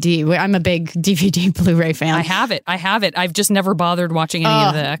DVD, I'm a big DVD Blu-ray fan. I have it. I've just never bothered watching any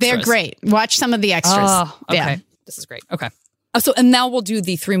of the extras. They're great. Watch some of the extras. Oh, okay. Yeah. This is great. Okay. And now we'll do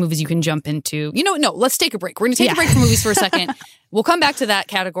the 3 movies you can jump into. No, let's take a break. We're going to take a break from movies for a second. We'll come back to that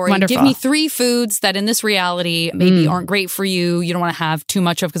category. Wonderful. Give me 3 foods that in this reality maybe aren't great for you. You don't want to have too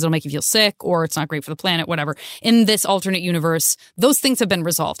much of because it'll make you feel sick or it's not great for the planet, whatever. In this alternate universe, those things have been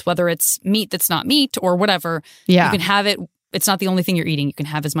resolved, whether it's meat that's not meat or whatever. Yeah. You can have it. It's not the only thing you're eating. You can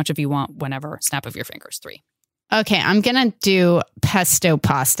have as much as you want whenever. Snap of your fingers. 3. Okay, I'm going to do pesto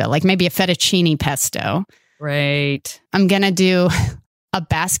pasta, like maybe a fettuccine pesto. Great. I'm going to do a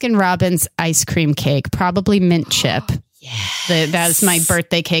Baskin-Robbins ice cream cake, probably mint chip. Yes. That is my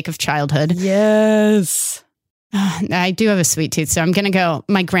birthday cake of childhood. Yes. I do have a sweet tooth, so I'm going to go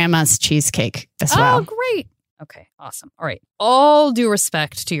my grandma's cheesecake as well. Oh, great. Okay, awesome. All right. All due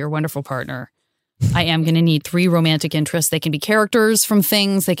respect to your wonderful partner, I am going to need 3 romantic interests. They can be characters from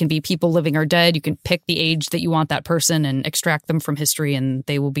things. They can be people living or dead. You can pick the age that you want that person and extract them from history, and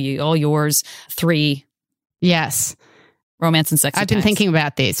they will be all yours. 3. Yes. Romance and sex. I've been thinking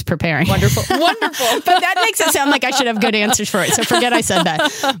about these, preparing. Wonderful. Wonderful. But that makes it sound like I should have good answers for it. So forget I said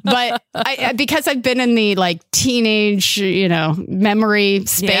that. But because I've been in the like teenage, memory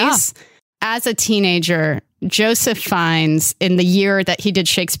space, as a teenager, Joseph Fiennes, in the year that he did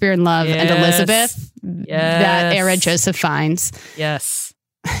Shakespeare in Love and Elizabeth, that era Joseph Fiennes. Yes.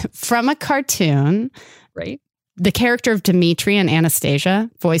 From a cartoon. Right. The character of Dimitri and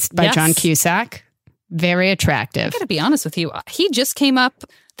Anastasia, voiced by John Cusack. Very attractive. I got to be honest with you. He just came up.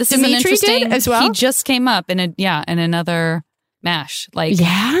 This Dimitri is an interesting did as well. He just came up in another MASH.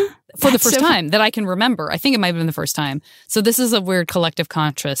 For the first time that I can remember. I think it might have been the first time. So this is a weird collective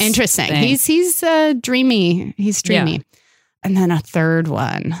conscious. Interesting. Thing. He's dreamy. He's dreamy. Yeah. And then a third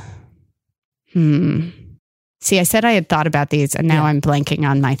one. See, I said I had thought about these, and now I'm blanking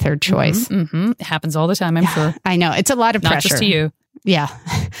on my third choice. It happens all the time, I'm sure. I know. It's a lot of pressure. Not just to you. Yeah.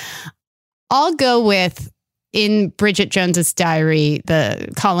 I'll go with, in Bridget Jones's Diary,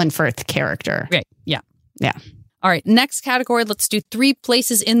 the Colin Firth character. Right. Yeah. Yeah. All right. Next category. Let's do 3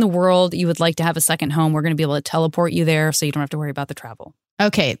 places in the world you would like to have a second home. We're going to be able to teleport you there so you don't have to worry about the travel.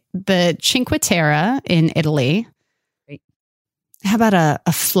 Okay. The Cinque Terre in Italy. Great. How about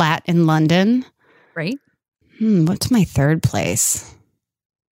a flat in London? Right. What's my third place?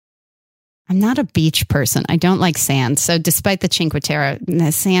 I'm not a beach person. I don't like sand. So despite the Cinque Terre,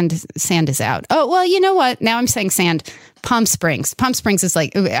 the sand is out. Oh, well, you know what? Now I'm saying sand. Palm Springs. Palm Springs is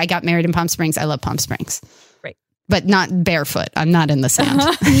like, I got married in Palm Springs. I love Palm Springs. Right. But not barefoot. I'm not in the sand.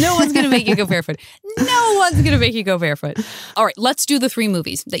 No one's going to make you go barefoot. No one's going to make you go barefoot. All right. Let's do the 3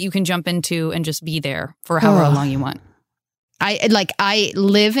 movies that you can jump into and just be there for however long you want. I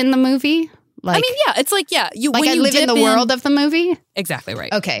live in the movie. It's like, when I live in the world of the movie. Exactly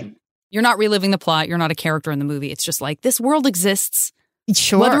right. Okay. You're not reliving the plot. You're not a character in the movie. It's just like, this world exists.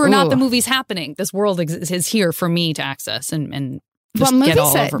 Sure. Whether or not the movie's happening, this world is here for me to access and just movies get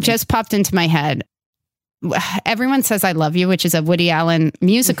all over me. Just popped into my head. Everyone Says I Love You, which is a Woody Allen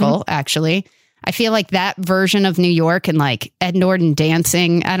musical, actually. I feel like that version of New York and like Ed Norton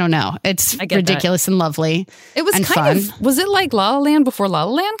dancing, I don't know. It's ridiculous and lovely. It was and kind fun. of, was it like La La Land before La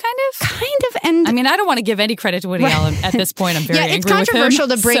La Land kind of? Kind of. And I mean, I don't want to give any credit to Woody Allen at this point. I'm very angry with him. It's controversial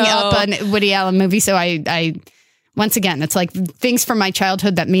to bring up a Woody Allen movie. So I once again, it's like things from my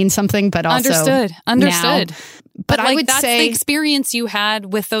childhood that mean something, but also Understood. Now. But I would that's say the experience you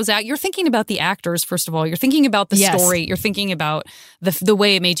had with those You're thinking about the actors, first of all. You're thinking about the story. You're thinking about the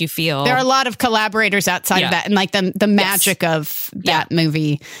way it made you feel. There are a lot of collaborators outside of that, and like the magic of that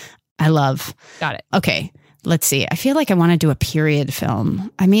movie. I love. Got it. Okay, let's see. I feel like I want to do a period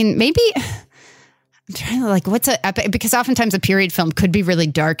film. I mean, maybe. I'm trying to what's a epic, because oftentimes a period film could be really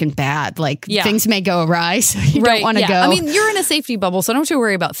dark and bad. Things may go awry, so you don't want to go. I mean, you're in a safety bubble, so don't you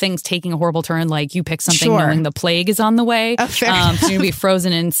worry about things taking a horrible turn. Like you pick something knowing the plague is on the way. Oh, fair. So you're going to be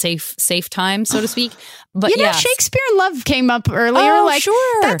frozen in safe time, so to speak. But Shakespeare in Love came up earlier. Oh,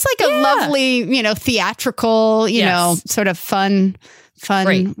 sure. That's like a lovely, theatrical, sort of fun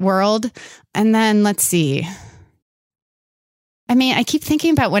fun world. And then let's see. I mean, I keep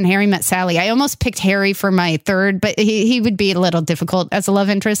thinking about When Harry Met Sally. I almost picked Harry for my third, but he would be a little difficult as a love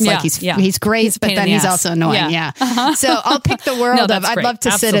interest. Like he's great, but then he's also annoying. Yeah. So I'll pick the world of I'd love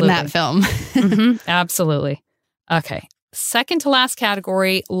to sit in that film. Absolutely. Okay. Second to last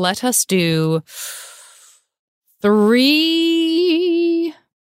category. Let us do 3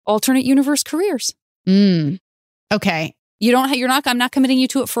 alternate universe careers. Okay. I'm not committing you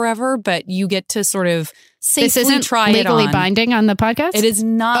to it forever, but you get to sort of safely try it on. This isn't legally binding on the podcast? It is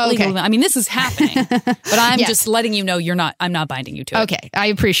not legally. I mean, this is happening, but I'm just letting you know I'm not binding you to it. Okay. I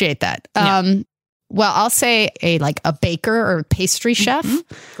appreciate that. Well, I'll say a baker or a pastry chef.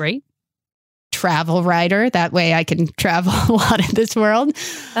 Great. Travel writer. That way I can travel a lot in this world.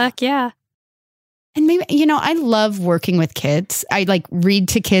 Heck yeah. And maybe, I love working with kids. I read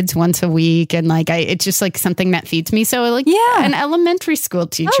to kids once a week and it's just something that feeds me. So an elementary school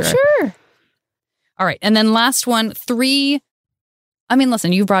teacher. Oh, sure. All right. And then last one, 3. I mean,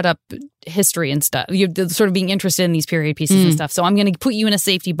 listen, you brought up history and stuff. You're sort of being interested in these period pieces and stuff. So I'm going to put you in a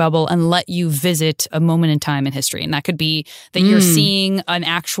safety bubble and let you visit a moment in time in history. And that could be that you're seeing an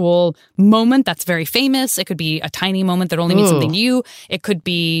actual moment that's very famous. It could be a tiny moment that only means something to you. It could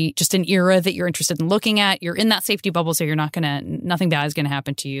be just an era that you're interested in looking at. You're in that safety bubble, so nothing bad is going to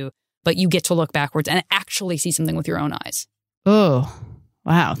happen to you. But you get to look backwards and actually see something with your own eyes. Oh,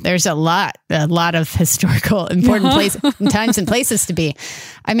 wow. There's a lot of historical important places, times and places to be.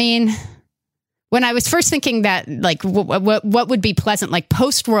 I mean, when I was first thinking that, what would be pleasant,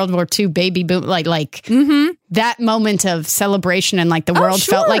 post World War II baby boom, that moment of celebration and the world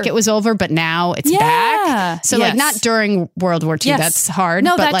felt like it was over, but now it's back. So not during World War II, that's hard.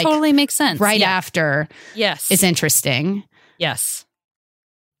 No, but that totally makes sense. Right after is interesting. Yes.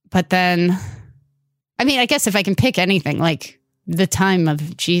 But then, I mean, I guess if I can pick anything, the time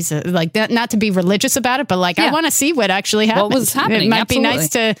of Jesus, not to be religious about it, but I want to see what actually happened. What was happening? It might be nice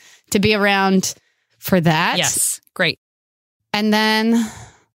to be around for that. Yes, great. And then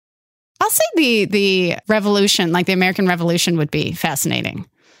I'll say the revolution, the American Revolution, would be fascinating.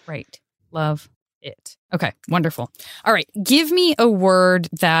 Great, love it. Okay, wonderful. All right, give me a word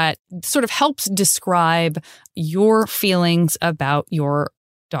that sort of helps describe your feelings about your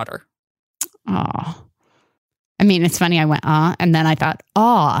daughter. Oh. I mean, it's funny. I went, and then I thought,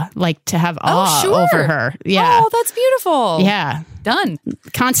 to have awe over her. Yeah. Oh, that's beautiful. Yeah. Done.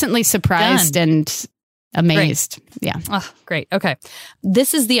 Constantly surprised and amazed. Great. Yeah. Oh, great. Okay.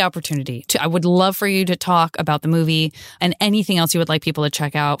 This is the opportunity I would love for you to talk about the movie and anything else you would like people to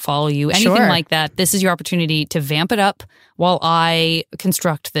check out, follow you, anything like that. This is your opportunity to vamp it up while I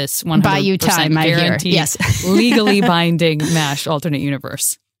construct this 100% buy you time, guaranteed, legally binding MASH alternate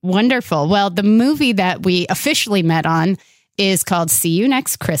universe. Wonderful. Well, the movie that we officially met on is called See You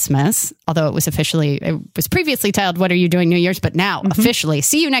Next Christmas, although it was previously titled What Are You Doing New Year's, but now officially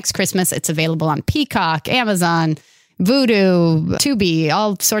See You Next Christmas. It's available on Peacock, Amazon, Vudu, Tubi,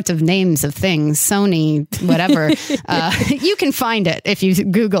 all sorts of names of things, Sony, whatever. You can find it if you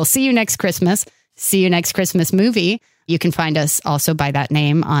Google See You Next Christmas, See You Next Christmas movie. You can find us also by that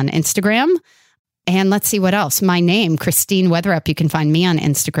name on Instagram. And let's see what else. My name, Christine Weatherup. You can find me on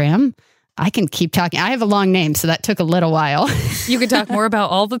Instagram. I can keep talking. I have a long name, so that took a little while. You could talk more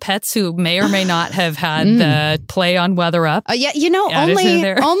about all the pets who may or may not have had the play on Weatherup.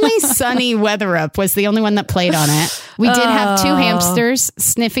 Only Sunny Weatherup was the only one that played on it. We did have 2 hamsters,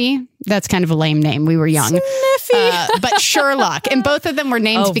 Sniffy. That's kind of a lame name. We were young. Sniffy. But Sherlock. And both of them were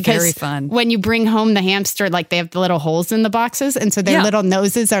named because when you bring home the hamster, they have the little holes in the boxes. And so their little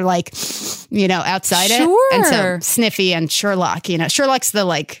noses are outside it. And so Sniffy and Sherlock, Sherlock's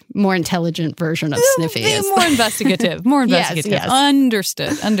the more intelligent version of Sniffy. More investigative. Yes.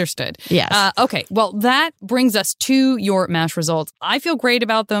 Understood. Yes. Okay. Well, that brings us to your MASH results. I feel great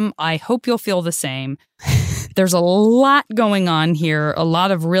about them. I hope you'll feel the same. There's a lot going on here, a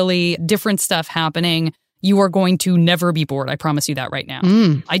lot of really different stuff happening. You are going to never be bored. I promise you that right now.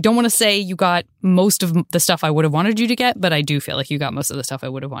 I don't want to say you got most of the stuff I would have wanted you to get, but I do feel like you got most of the stuff I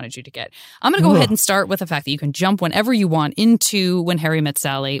would have wanted you to get. I'm going to go ahead and start with the fact that you can jump whenever you want into When Harry Met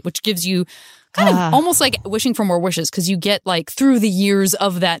Sally, which gives you kind of almost like wishing for more wishes, because you get through the years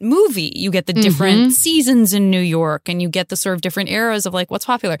of that movie, you get the different seasons in New York, and you get the sort of different eras of what's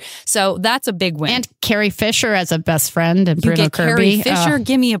popular. So that's a big win. And Carrie Fisher as a best friend and Bruno Carrie Kirby. Fisher,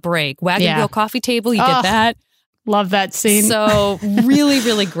 give me a break. Wagon Wheel Coffee Table, you get that. Love that scene. So really,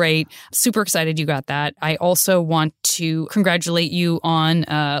 really great. Super excited you got that. I also want to congratulate you on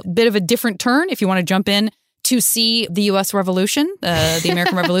a bit of a different turn. If you want to jump in to see the U.S. Revolution, the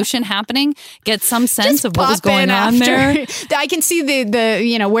American Revolution happening, get some sense of what was going on there. I can see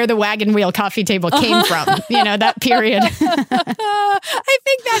the where the wagon wheel coffee table came from, that period. I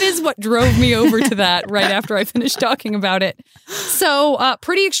think that is what drove me over to that right after I finished talking about it. So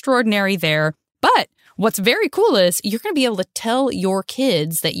pretty extraordinary there. But what's very cool is you're going to be able to tell your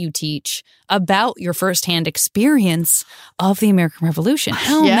kids that you teach about your firsthand experience of the American Revolution.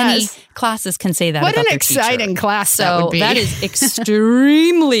 How many classes can say that what about an their exciting teacher? class that would be. That is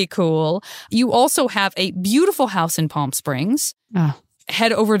extremely cool. You also have a beautiful house in Palm Springs. Oh.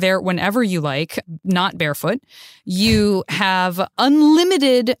 Head over there whenever you like, not barefoot. You have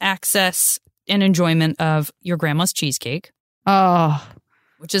unlimited access and enjoyment of your grandma's cheesecake. Oh,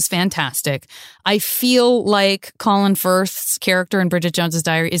 which is fantastic. I feel like Colin Firth's character in Bridget Jones's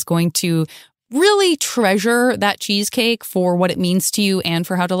Diary is going to really treasure that cheesecake for what it means to you and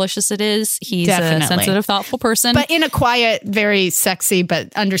for how delicious it is. He's a sensitive, thoughtful person. But in a quiet, very sexy,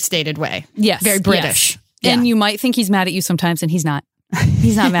 but understated way. Yes. Very British. Yes. And you might think he's mad at you sometimes, and he's not.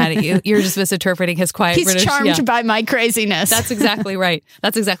 He's not mad at you. You're just misinterpreting his quiet British. He's charmed by my craziness. That's exactly right.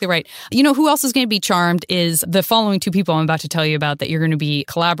 That's exactly right. You know who else is going to be charmed is the following two people I'm about to tell you about that you're going to be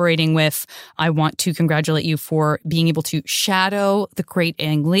collaborating with. I want to congratulate you for being able to shadow the great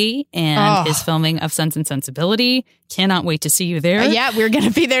Ang Lee and his filming of Sense and Sensibility. Cannot wait to see you there. Yeah, we're going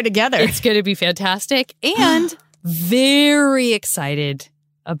to be there together. It's going to be fantastic. And very excited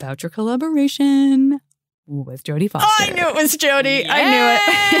about your collaboration with Jodie Foster. Oh, I knew it was Jodie. Yeah.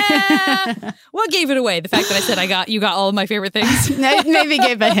 I knew it. What gave it away? The fact that I said you got all of my favorite things? Maybe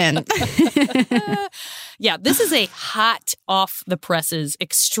gave a hint. Yeah, this is a hot off the presses,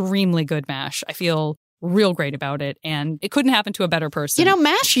 extremely good MASH. I feel real great about it, and it couldn't happen to a better person.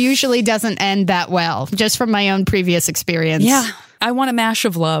 MASH usually doesn't end that well, just from my own previous experience. Yeah, I want a MASH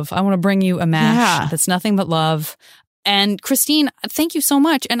of love. I want to bring you a MASH that's nothing but love. And Christine, thank you so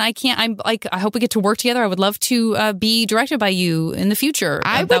much. And I hope we get to work together. I would love to be directed by you in the future.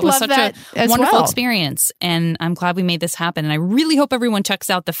 That was such a wonderful experience. And I'm glad we made this happen. And I really hope everyone checks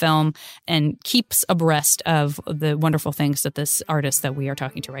out the film and keeps abreast of the wonderful things that this artist that we are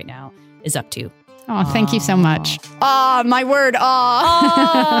talking to right now is up to. Oh, thank you so much. Oh, my word.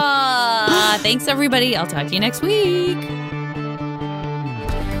 Oh. Thanks, everybody. I'll talk to you next week.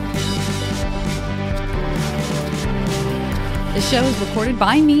 The show is recorded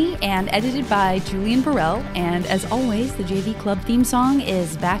by me and edited by Julian Burrell. And as always, the JV Club theme song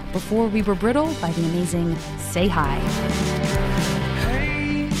is Back Before We Were Brittle by the amazing Say Hi.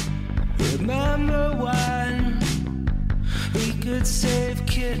 Hey, remember when we could save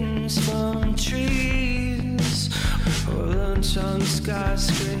kittens from trees or lunch on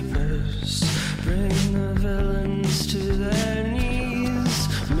skyscrapers, bring the villains to their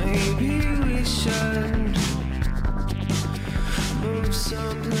knees? Maybe we should move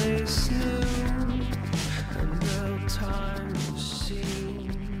someplace new and build time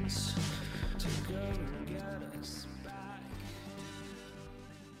machines to go and get us back.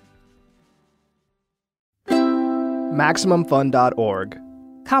 MaximumFun.org.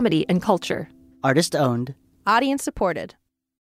 Comedy and culture. Artist owned. Audience supported.